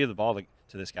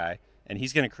to this guy, and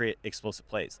he's going to create explosive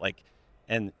plays. Like,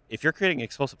 and if you're creating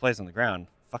explosive plays on the ground,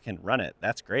 fucking run it.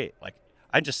 That's great. Like,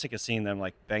 I'm just sick of seeing them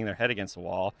like bang their head against the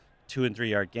wall, 2 and 3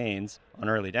 yard gains on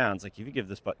early downs. Like, if you give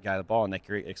this guy the ball and they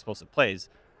create explosive plays,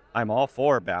 I'm all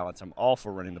for balance. I'm all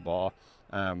for running the ball.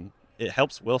 It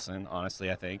helps Wilson, honestly,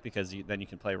 I think, because then you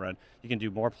can play run. You can do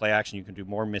more play action. You can do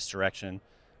more misdirection.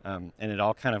 And it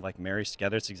all kind of like marries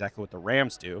together. It's exactly what the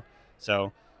Rams do.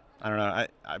 So I don't know.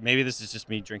 I maybe this is just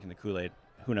me drinking the Kool-Aid.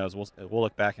 Who knows? We'll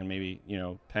look back and maybe,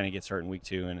 Penny gets hurt in week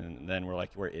 2, and then we're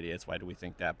like, we're idiots. Why do we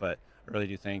think that? But I really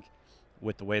do think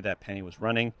with the way that Penny was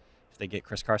running, if they get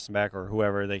Chris Carson back or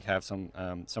whoever, they have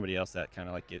somebody else that kind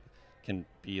of like can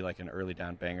be like an early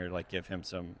down banger, like give him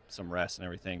some rest and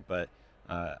everything. But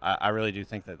I really do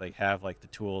think that they have like the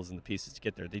tools and the pieces to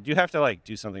get there. They do have to like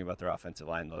do something about their offensive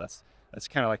line, though. That's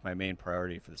kind of like my main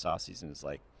priority for this offseason is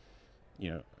like,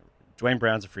 Dwayne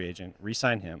Brown's a free agent,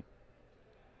 re-sign him.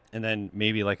 And then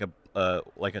maybe like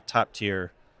a top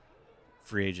tier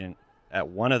free agent at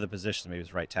one of the positions, maybe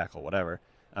it's right tackle, whatever,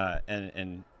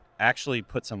 and actually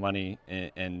put some money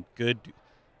in good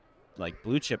like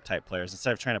blue chip type players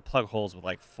instead of trying to plug holes with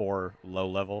like 4 low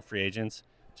level free agents.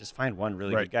 Just find one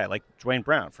really good guy, like Dwayne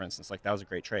Brown, for instance. Like, that was a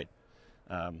great trade.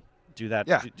 Do that.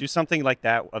 Yeah. Do something like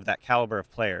that of that caliber of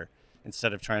player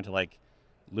instead of trying to like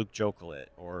Luke Jokel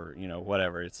it or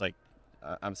whatever. It's like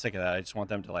I'm sick of that. I just want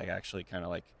them to like actually kind of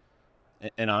like.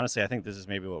 And honestly, I think this is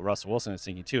maybe what Russell Wilson is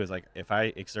thinking too, is like, if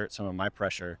I exert some of my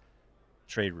pressure,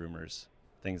 trade rumors,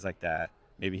 things like that,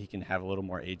 maybe he can have a little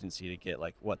more agency to get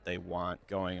like what they want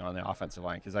going on the offensive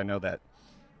line. Because I know that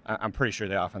I'm pretty sure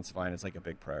the offensive line is like a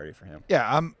big priority for him.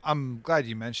 Yeah, I'm glad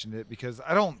you mentioned it, because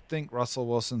I don't think Russell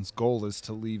Wilson's goal is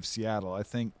to leave Seattle. I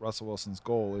think Russell Wilson's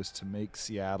goal is to make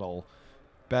Seattle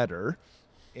better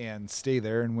and stay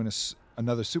there and win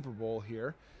another Super Bowl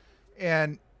here.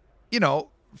 And,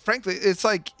 frankly, it's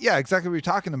like, yeah, exactly what you're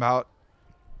talking about.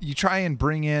 You try and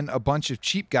bring in a bunch of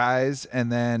cheap guys and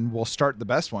then we'll start the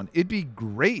best one. It'd be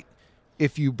great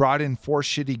if you brought in 4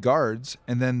 shitty guards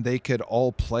and then they could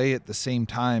all play at the same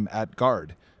time at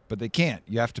guard, but they can't.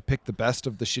 You have to pick the best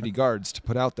of the shitty guards to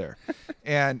put out there.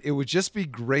 And it would just be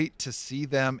great to see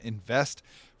them invest.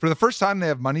 For the first time, they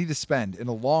have money to spend in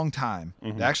a long time.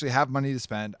 Mm-hmm. They actually have money to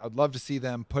spend. I'd love to see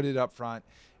them put it up front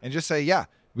and just say, yeah,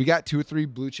 we got 2 or 3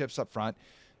 blue chips up front.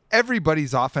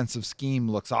 everybody's offensive scheme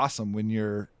looks awesome when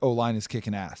your O-line is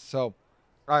kicking ass. So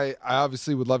I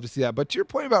obviously would love to see that. But to your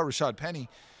point about Rashad Penny,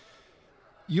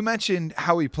 you mentioned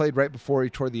how he played right before he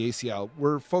tore the ACL.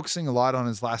 We're focusing a lot on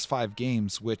his last 5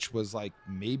 games, which was like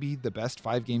maybe the best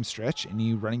 5-game stretch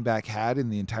any running back had in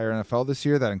the entire NFL this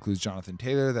year. That includes Jonathan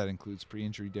Taylor. That includes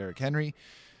pre-injury Derrick Henry.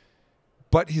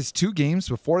 But his 2 games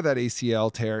before that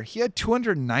ACL tear, he had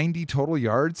 290 total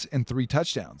yards and 3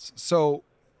 touchdowns. So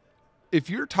if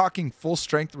you're talking full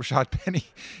strength Rashad Penny,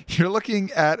 you're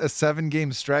looking at a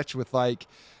 7-game stretch with like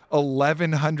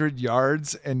 1,100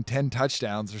 yards and 10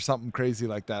 touchdowns or something crazy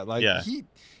like that. Like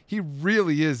he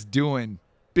really is doing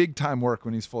big time work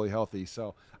when he's fully healthy.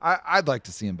 So I'd like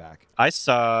to see him back. I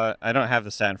don't have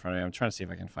the stat in front of me. I'm trying to see if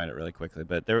I can find it really quickly,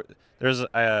 but there's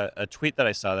a tweet that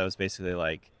I saw that was basically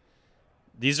like,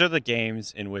 these are the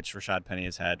games in which Rashad Penny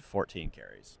has had 14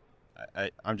 carries.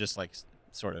 I'm just like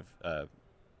sort of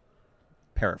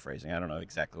paraphrasing. I don't know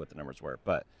exactly what the numbers were,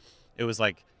 but it was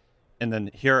like, and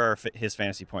then here are his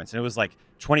fantasy points. And it was like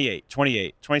 28,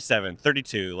 28, 27,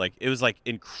 32. Like it was like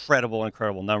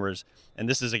incredible numbers. And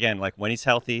this is, again, like when he's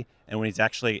healthy and when he's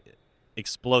actually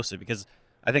explosive, because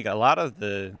I think a lot of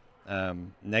the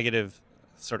negative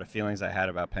sort of feelings I had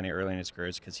about Penny early in his career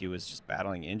is because he was just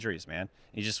battling injuries, man.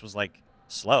 He just was like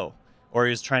slow, or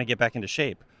he was trying to get back into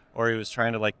shape, or he was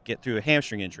trying to like get through a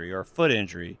hamstring injury or a foot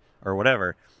injury or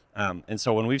whatever. And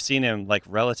so when we've seen him like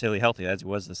relatively healthy as he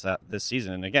was this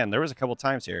season, and again, there was a couple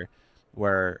times here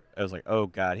where I was like, oh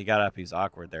God, he got up, he's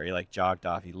awkward there. He like jogged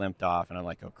off, he limped off, and I'm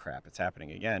like, oh crap, it's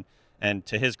happening again. And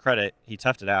to his credit, he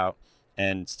toughed it out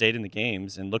and stayed in the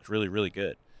games and looked really, really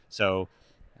good. So,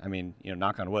 I mean,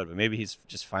 knock on wood, but maybe he's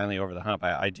just finally over the hump.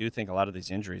 I do think a lot of these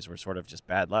injuries were sort of just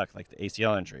bad luck, like the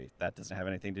ACL injury. That doesn't have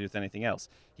anything to do with anything else.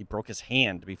 He broke his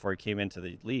hand before he came into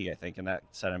the league, I think, and that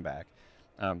set him back.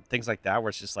 Things like that where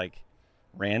it's just like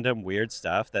random weird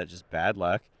stuff that just bad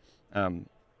luck. And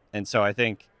so I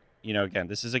think, again,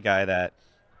 this is a guy that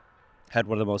had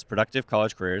one of the most productive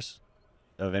college careers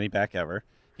of any back ever.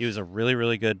 He was a really,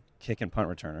 really good kick and punt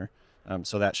returner.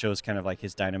 So that shows kind of like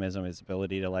his dynamism, his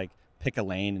ability to like pick a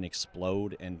lane and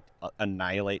explode and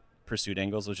annihilate pursuit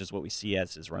angles, which is what we see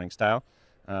as his running style.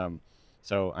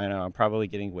 So I know I'm probably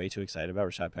getting way too excited about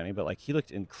Rashad Penny, but like he looked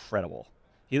incredible.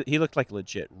 He looked like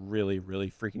legit really, really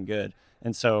freaking good.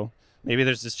 And so maybe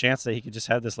there's this chance that he could just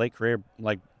have this late career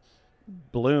like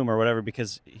bloom or whatever,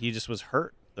 because he just was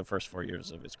hurt the first 4 years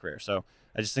of his career. So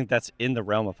I just think that's in the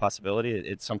realm of possibility.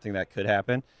 It's something that could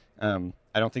happen.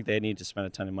 I don't think they need to spend a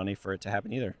ton of money for it to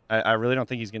happen either. I really don't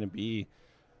think he's going to be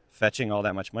fetching all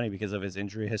that much money because of his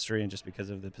injury history and just because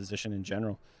of the position in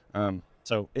general.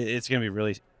 So it's going to be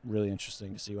really, really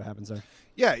interesting to see what happens there.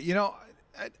 Yeah,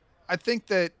 I think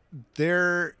that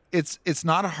it's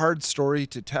not a hard story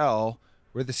to tell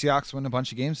where the Seahawks win a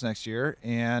bunch of games next year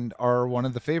and are one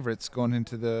of the favorites going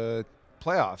into the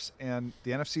playoffs. And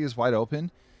the NFC is wide open.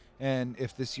 And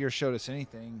if this year showed us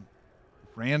anything,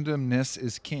 randomness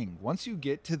is king. Once you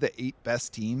get to the 8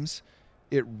 best teams,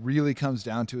 it really comes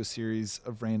down to a series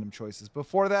of random choices.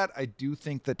 Before that, I do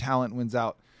think the talent wins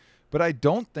out. But I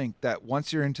don't think that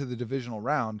once you're into the divisional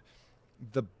round,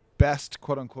 the best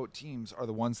quote-unquote teams are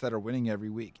the ones that are winning every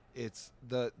week. It's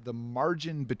the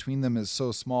margin between them is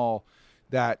so small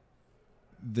that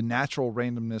the natural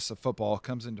randomness of football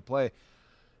comes into play.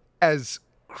 As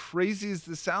crazy as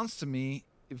this sounds to me,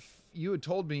 if you had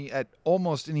told me at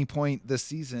almost any point this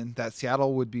season that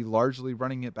Seattle would be largely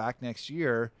running it back next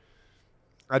year,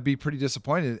 I'd be pretty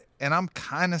disappointed, and I'm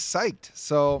kind of psyched.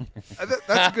 So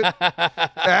that's good.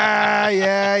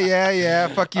 Yeah.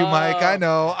 Fuck you, Mike. I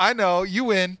know. You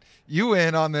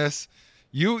win on this.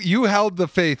 You held the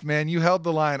faith, man. You held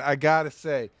the line. I gotta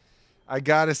say,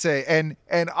 and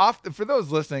for those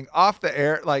listening, off the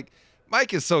air, like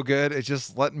Mike is so good at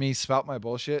just letting me spout my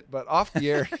bullshit, but off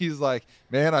the air, he's like,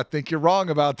 man, I think you're wrong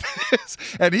about this,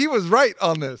 and he was right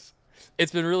on this.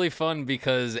 It's been really fun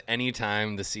because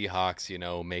anytime the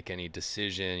Seahawks, make any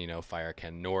decision, fire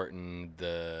Ken Norton,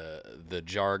 the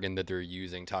jargon that they're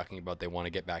using, talking about they want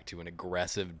to get back to an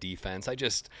aggressive defense,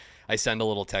 I send a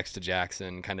little text to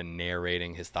Jackson kind of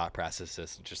narrating his thought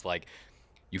processes, just like,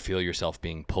 you feel yourself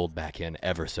being pulled back in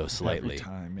ever so slightly. Every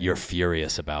time, you're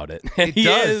furious about it. It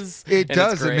does. It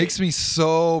does. It makes me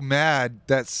so mad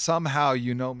that somehow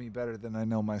you know me better than I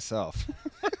know myself.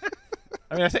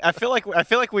 I mean, I feel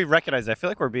like we recognize. I feel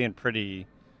like we're being pretty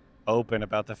open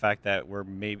about the fact that we're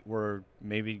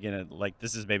maybe gonna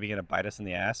this is maybe gonna bite us in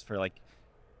the ass for like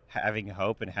having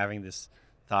hope and having this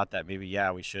thought that maybe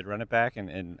we should run it back,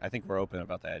 and I think we're open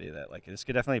about the idea that like this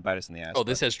could definitely bite us in the ass. Oh,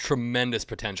 this has tremendous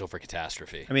potential for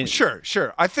catastrophe. I mean,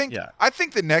 Sure. I think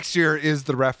that next year is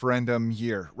the referendum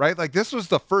year, right? Like this was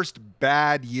the first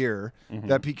bad year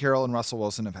that Pete Carroll and Russell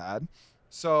Wilson have had.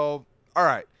 So, all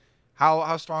right,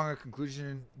 how strong a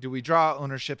conclusion do we draw?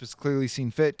 Ownership has clearly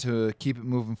seen fit to keep it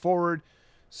moving forward.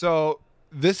 So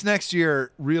this next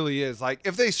year really is like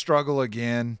if they struggle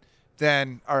again,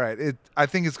 then all right, I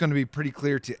think it's going to be pretty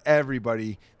clear to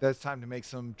everybody that it's time to make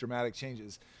some dramatic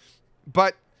changes.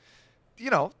 But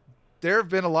there have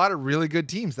been a lot of really good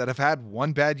teams that have had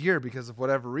one bad year because of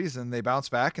whatever reason. They bounce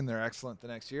back and they're excellent the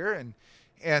next year.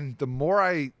 And the more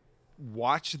I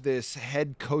watch this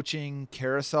head coaching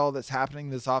carousel that's happening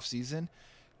this offseason,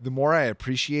 the more I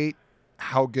appreciate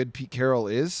how good Pete Carroll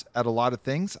is at a lot of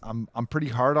things. I'm pretty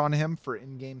hard on him for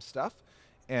in-game stuff,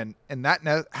 and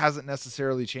that hasn't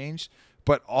necessarily changed.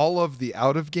 But all of the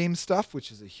out-of-game stuff,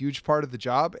 which is a huge part of the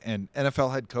job, and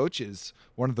NFL head coach is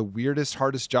one of the weirdest,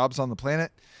 hardest jobs on the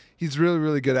planet. He's really,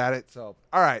 really good at it. So,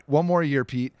 all right, one more year,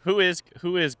 Pete. Who is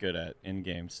good at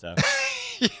in-game stuff?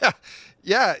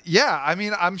 Yeah. I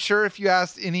mean, I'm sure if you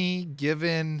asked any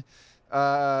given,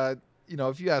 like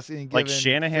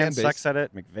Shanahan sucks at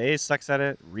it, McVay sucks at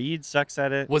it, Reed sucks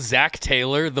at it. Was Zach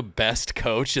Taylor the best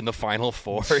coach in the Final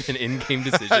Four in in-game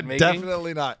decision making?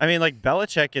 Definitely not. I mean, like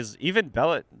Belichick is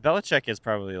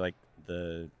probably like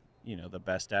the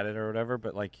best at it or whatever.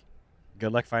 But like,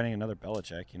 good luck finding another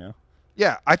Belichick.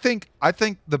 Yeah, I think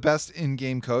the best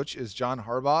in-game coach is John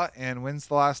Harbaugh. And when's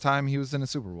the last time he was in a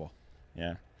Super Bowl?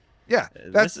 Yeah.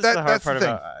 That's the hard that's part the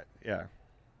thing. about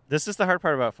This is the hard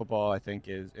part about football, I think,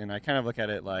 and I kind of look at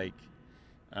it like,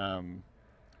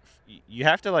 you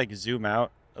have to like zoom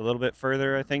out a little bit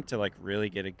further, I think, to like really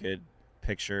get a good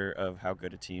picture of how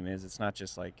good a team is. It's not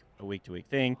just like a week-to-week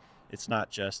thing. It's not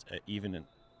just even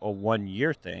a 1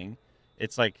 year thing.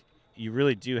 It's like you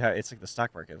really do have. It's like the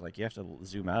stock market. Like you have to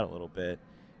zoom out a little bit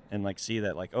and like see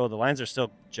that like, oh, the lines are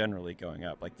still generally going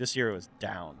up. Like this year it was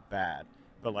down bad,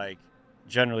 but like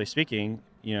generally speaking,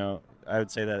 I would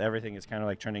say that everything is kind of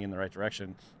like trending in the right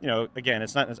direction. Again,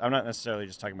 I'm not necessarily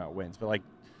just talking about wins, but like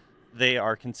they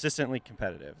are consistently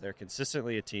competitive. They're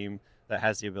consistently a team that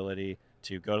has the ability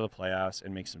to go to the playoffs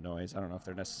and make some noise. I don't know if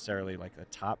they're necessarily like a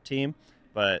top team,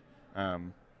 but I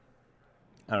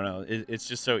don't know. It's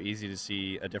just so easy to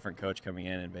see a different coach coming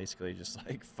in and basically just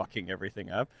like fucking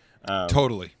everything up.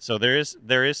 Totally. So there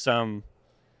is some.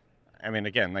 I mean,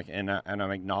 again, like, and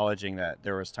I'm acknowledging that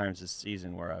there was times this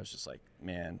season where I was just like,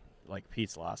 man, like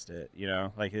Pete's lost it.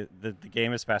 Like the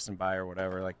game is passing by or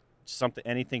whatever. Like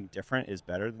anything different is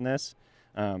better than this.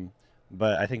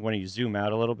 But I think when you zoom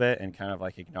out a little bit and kind of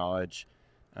like acknowledge,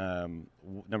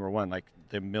 number one, like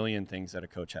the million things that a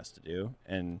coach has to do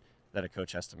and that a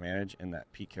coach has to manage, and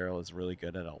that Pete Carroll is really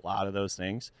good at a lot of those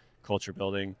things: culture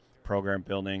building, program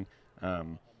building,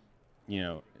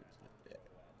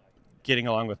 getting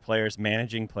along with players,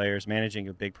 managing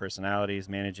big personalities,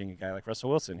 managing a guy like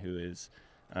Russell Wilson, who is,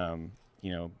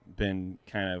 been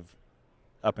kind of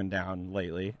up and down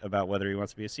lately about whether he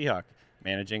wants to be a Seahawk,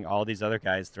 managing all these other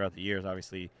guys throughout the years,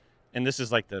 obviously. And this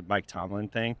is like the Mike Tomlin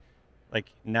thing.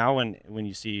 Like now when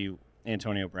you see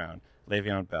Antonio Brown,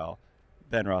 Le'Veon Bell,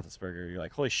 Ben Roethlisberger, you're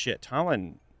like, holy shit,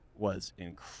 Tomlin was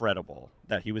incredible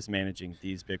that he was managing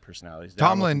these big personalities.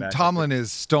 Tomlin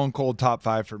is stone cold top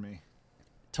 5 for me.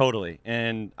 Totally.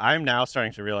 And I'm now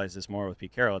starting to realize this more with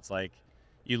Pete Carroll. It's like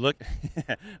you look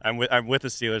I'm with a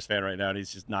Steelers fan right now and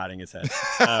he's just nodding his head.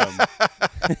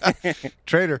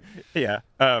 Traitor. Yeah.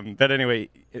 But anyway,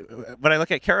 when I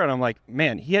look at Carroll, I'm like,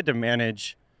 man, he had to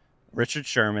manage Richard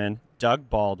Sherman, Doug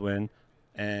Baldwin,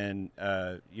 and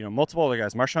multiple other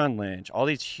guys, Marshawn Lynch, all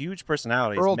these huge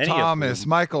personalities. Earl Thomas,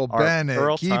 Michael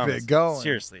Bennett, keep it going.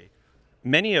 Seriously.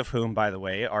 Many of whom, by the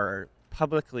way, are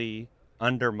publicly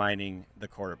undermining the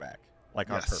quarterback, like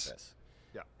on purpose.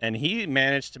 Yeah. And he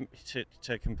managed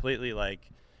to completely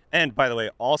and by the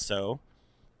way, also,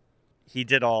 he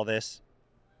did all this,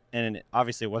 and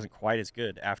obviously it wasn't quite as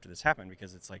good after this happened,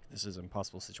 because it's like, this is an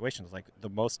impossible situation. It's like the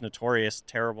most notorious,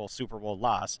 terrible Super Bowl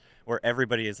loss where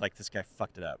everybody is like, this guy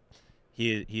fucked it up.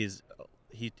 He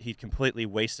completely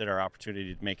wasted our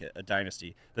opportunity to make a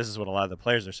dynasty. This is what a lot of the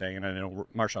players are saying, and I know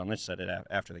Marshawn Lynch said it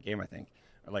after the game, I think.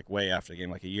 Or like way after the game,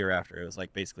 like a year after. It was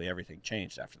like basically everything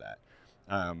changed after that.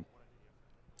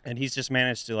 And he's just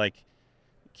managed to like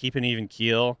keep an even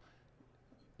keel.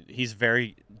 He's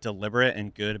very deliberate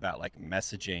and good about like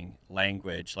messaging,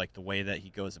 language, like the way that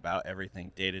he goes about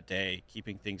everything day to day,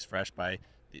 keeping things fresh by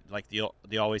like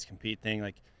the always compete thing,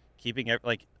 like keeping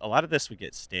like a lot of this would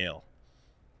get stale.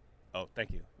 Oh, thank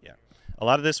you. Yeah. A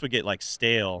lot of this would get like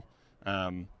stale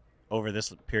over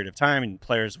this period of time, and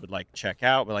players would like check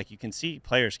out, but like you can see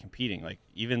players competing. Like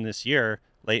even this year,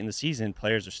 late in the season,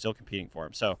 players are still competing for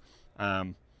him. So,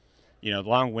 the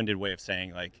long-winded way of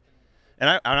saying like,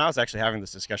 and I was actually having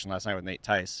this discussion last night with Nate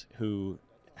Tice, who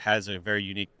has a very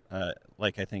unique,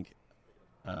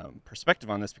 perspective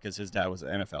on this because his dad was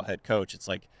an NFL head coach. It's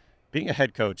like being a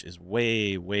head coach is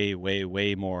way, way, way,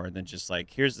 way more than just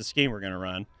like, here's the scheme we're going to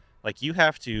run. Like you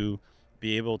have to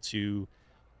be able to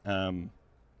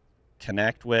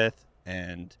connect with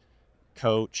and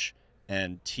coach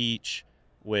and teach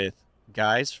with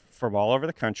guys from all over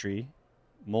the country,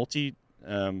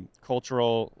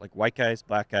 cultural, like white guys,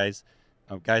 black guys,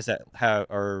 guys that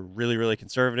are really, really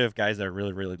conservative, guys that are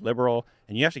really, really liberal.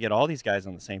 And you have to get all these guys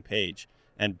on the same page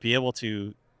and be able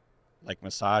to like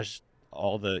massage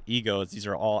all the egos. These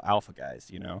are all alpha guys,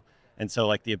 And so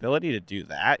like the ability to do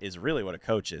that is really what a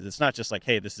coach is. It's not just like,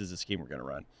 hey, this is a scheme we're going to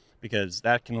run, because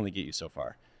that can only get you so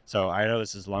far. So I know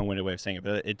this is a long-winded way of saying it,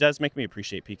 but it does make me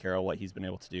appreciate Pete Carroll, what he's been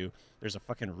able to do. There's a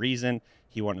fucking reason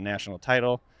he won a national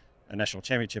title, a national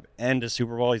championship, and a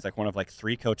Super Bowl. He's like one of like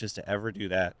 3 coaches to ever do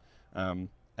that.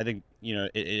 I think,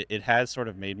 it has sort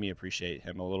of made me appreciate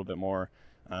him a little bit more.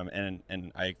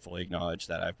 And I fully acknowledge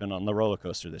that I've been on the roller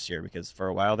coaster this year, because for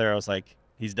a while there I was like,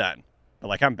 he's done. But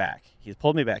like, I'm back. He's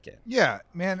pulled me back in. Yeah,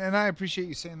 man. And I appreciate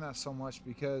you saying that so much,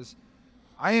 because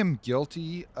I am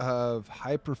guilty of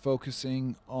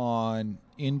hyper-focusing on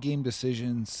in-game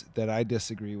decisions that I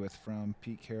disagree with from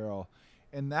Pete Carroll.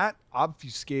 And that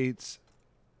obfuscates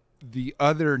the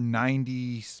other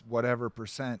 90 whatever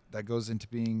percent that goes into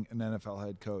being an NFL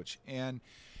head coach. And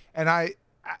I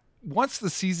once the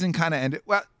season kind of ended,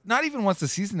 well, not even once the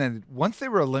season ended, once they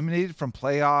were eliminated from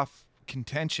playoff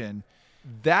contention,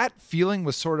 that feeling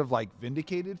was sort of like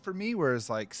vindicated for me, whereas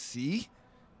like, see,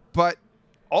 but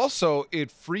also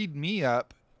it freed me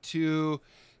up to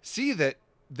see that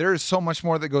there's so much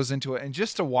more that goes into it. And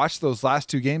just to watch those last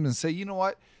 2 games and say, you know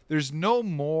what, there's no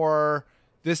more,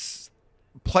 this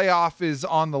playoff is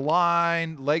on the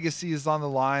line, legacy is on the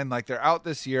line, like they're out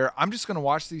this year. I'm just going to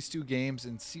watch these 2 games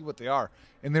and see what they are.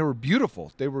 And they were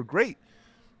beautiful. They were great.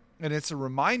 And it's a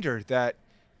reminder that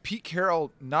Pete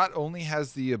Carroll not only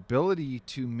has the ability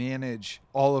to manage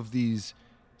all of these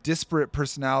disparate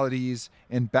personalities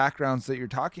and backgrounds that you're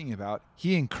talking about,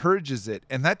 he encourages it.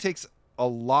 And that takes a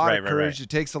lot of courage. Right. It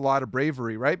takes a lot of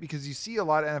bravery, right? Because you see a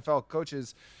lot of NFL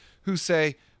coaches who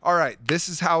say, all right, this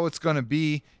is how it's going to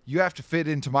be. You have to fit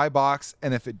into my box.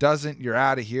 And if it doesn't, you're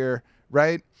out of here.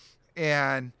 Right.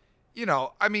 And,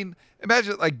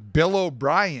 imagine like Bill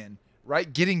O'Brien,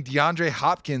 right? Getting DeAndre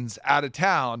Hopkins out of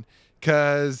town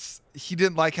because he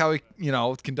didn't like how he,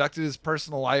 conducted his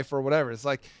personal life or whatever. It's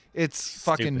like, it's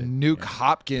stupid. Fucking Nuke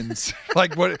Hopkins.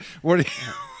 Like, what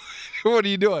are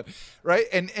you doing? Right.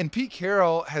 And Pete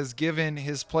Carroll has given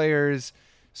his players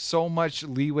so much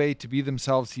leeway to be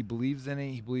themselves. He believes in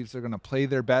it. He believes they're going to play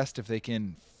their best if they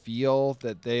can feel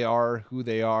that they are who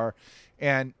they are.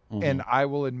 And I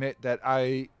will admit that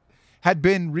I had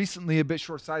been recently a bit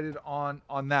short-sighted on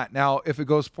that. Now, if it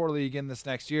goes poorly again this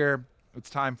next year, it's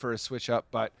time for a switch up.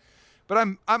 But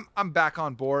I'm back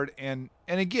on board. And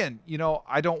again,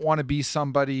 I don't want to be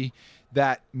somebody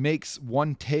that makes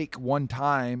one take one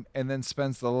time and then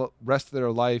spends the rest of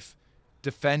their life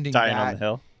defending dying that on the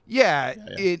hill. Yeah.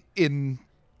 In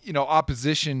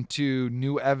opposition to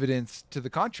new evidence to the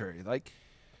contrary. Like,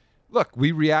 look,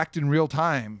 we react in real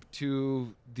time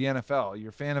to the NFL. You're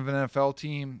a fan of an NFL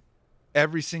team,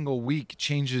 every single week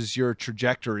changes your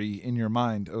trajectory in your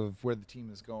mind of where the team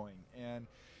is going. And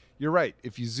you're right.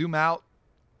 If you zoom out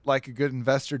like a good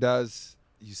investor does,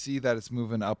 you see that it's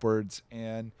moving upwards.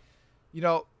 And,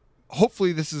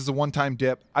 hopefully this is a one-time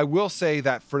dip. I will say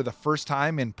that for the first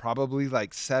time in probably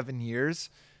like 7 years,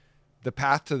 the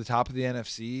path to the top of the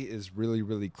NFC is really,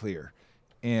 really clear.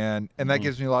 And that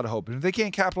gives me a lot of hope. And if they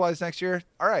can't capitalize next year,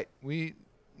 all right,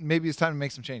 maybe it's time to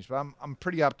make some change. But I'm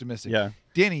pretty optimistic. Yeah.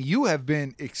 Danny, you have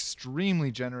been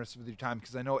extremely generous with your time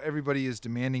because I know everybody is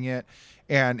demanding it.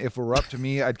 And if it were up to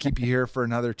me, I'd keep you here for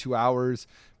another 2 hours.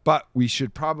 But we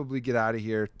should probably get out of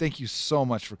here. Thank you so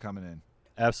much for coming in.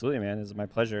 Absolutely, man. It's my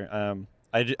pleasure.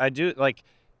 I do like.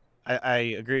 I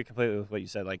agree completely with what you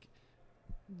said. Like,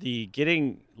 the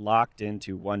getting locked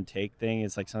into one take thing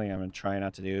is like something I'm gonna try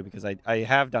not to do, because I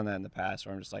have done that in the past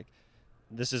where I'm just like,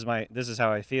 this is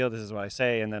how I feel, this is what I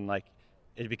say, and then like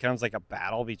it becomes like a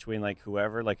battle between like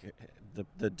whoever, like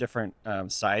the different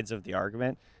sides of the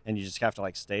argument, and you just have to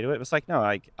like stay to it. It's like, no,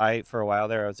 I for a while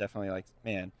there I was definitely like,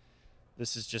 man,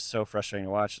 this is just so frustrating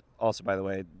to watch. Also, by the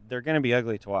way, they're gonna be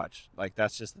ugly to watch. Like,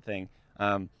 that's just the thing.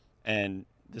 And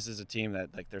this is a team that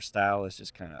like their style is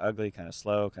just kind of ugly, kind of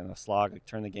slow, kind of slog, like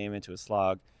turn the game into a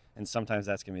slog. and sometimes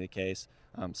that's going to be the case.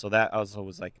 So that also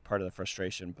was like part of the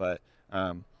frustration. But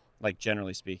like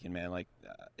generally speaking, man, like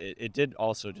it did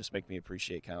also just make me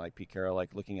appreciate kind of like Pete Carroll,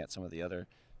 like looking at some of the other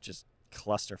just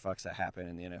clusterfucks that happen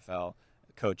in the NFL,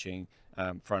 coaching,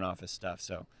 front office stuff.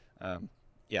 So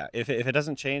yeah, if it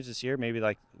doesn't change this year, maybe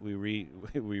like we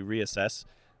reassess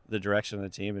the direction of the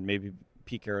team, and maybe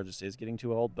Pete Carroll just is getting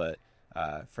too old. But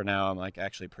for now, I'm like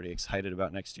actually pretty excited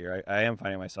about next year. I am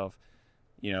finding myself,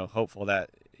 hopeful that,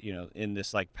 in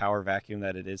this like power vacuum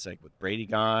that it is, like with Brady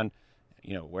gone,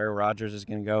 where Rodgers is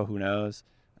going to go, who knows?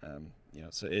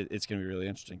 So it's going to be really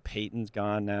interesting. Peyton's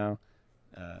gone now.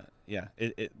 Yeah,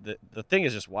 the thing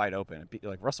is just wide open.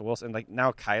 Like Russell Wilson, like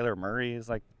now Kyler Murray is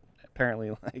like apparently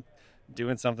like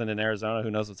doing something in Arizona.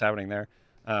 Who knows what's happening there?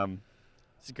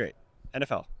 It's great.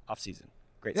 NFL offseason,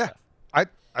 great stuff. I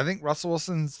think Russell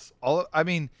Wilson's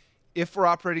if we're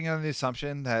operating on the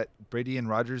assumption that Brady and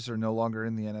Rodgers are no longer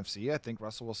in the NFC, I think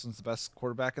Russell Wilson's the best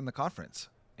quarterback in the conference.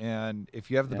 And if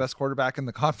you have the best quarterback in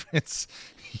the conference,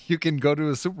 you can go to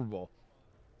a Super Bowl.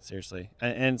 Seriously.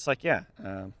 And it's like,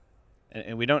 and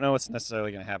we don't know what's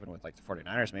necessarily going to happen with like the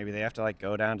 49ers. Maybe they have to like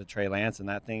go down to Trey Lance and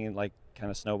that thing like kind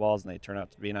of snowballs and they turn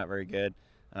out to be not very good.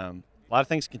 A lot of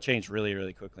things can change really,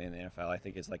 really quickly in the NFL. I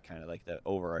think is like kind of like the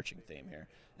overarching theme here.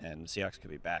 And the Seahawks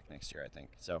could be back next year, I think.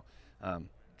 So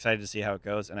excited to see how it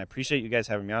goes. And I appreciate you guys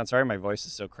having me on. Sorry my voice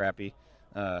is so crappy.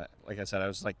 Like I said, I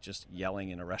was like just yelling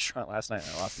in a restaurant last night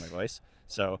and I lost my voice.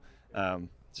 So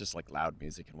it's just like loud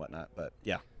music and whatnot. But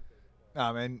yeah.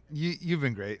 No, man, you've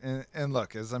been great. And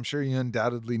look, as I'm sure you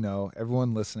undoubtedly know,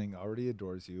 everyone listening already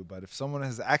adores you. But if someone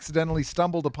has accidentally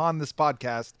stumbled upon this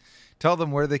podcast, tell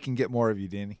them where they can get more of you,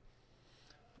 Danny.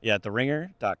 Yeah,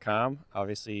 theringer.com,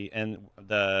 obviously. And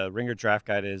the Ringer Draft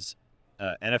Guide is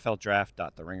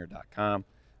nfldraft.theringer.com.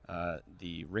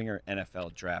 The Ringer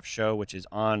NFL Draft Show, which is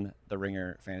on the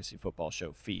Ringer Fantasy Football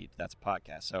Show feed. That's a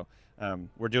podcast. So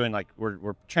we're doing like we're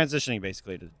transitioning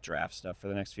basically to draft stuff for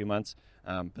the next few months.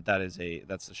 But that's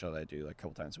the show that I do like a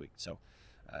couple times a week. So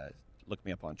look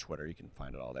me up on Twitter. You can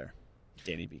find it all there.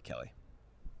 Danny B. Kelly.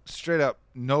 Straight up,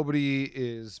 nobody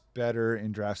is better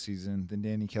in draft season than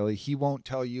Danny Kelly. He won't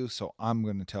tell you, so I'm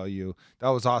going to tell you. That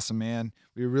was awesome, man.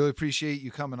 We really appreciate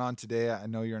you coming on today. I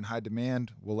know you're in high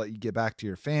demand. We'll let you get back to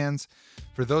your fans.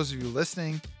 For those of you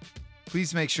listening,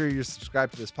 please make sure you're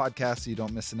subscribed to this podcast so you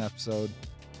don't miss an episode.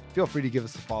 Feel free to give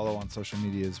us a follow on social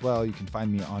media as well. You can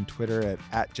find me on Twitter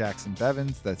at Jackson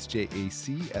Bevins. That's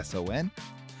JACSON.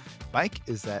 Mike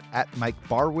is at Mike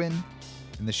Barwin.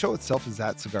 And the show itself is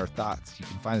at Cigar Thoughts. You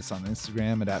can find us on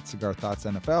Instagram at Cigar Thoughts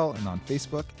NFL and on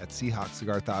Facebook at Seahawks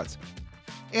Cigar Thoughts.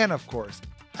 And of course,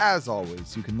 as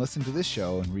always, you can listen to this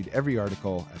show and read every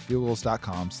article at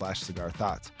fieldgoals.com/cigar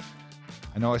thoughts.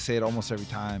 I know I say it almost every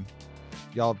time.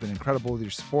 Y'all have been incredible with your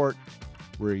support.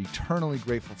 We're eternally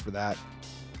grateful for that.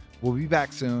 We'll be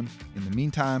back soon. In the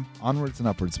meantime, onwards and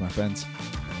upwards, my friends.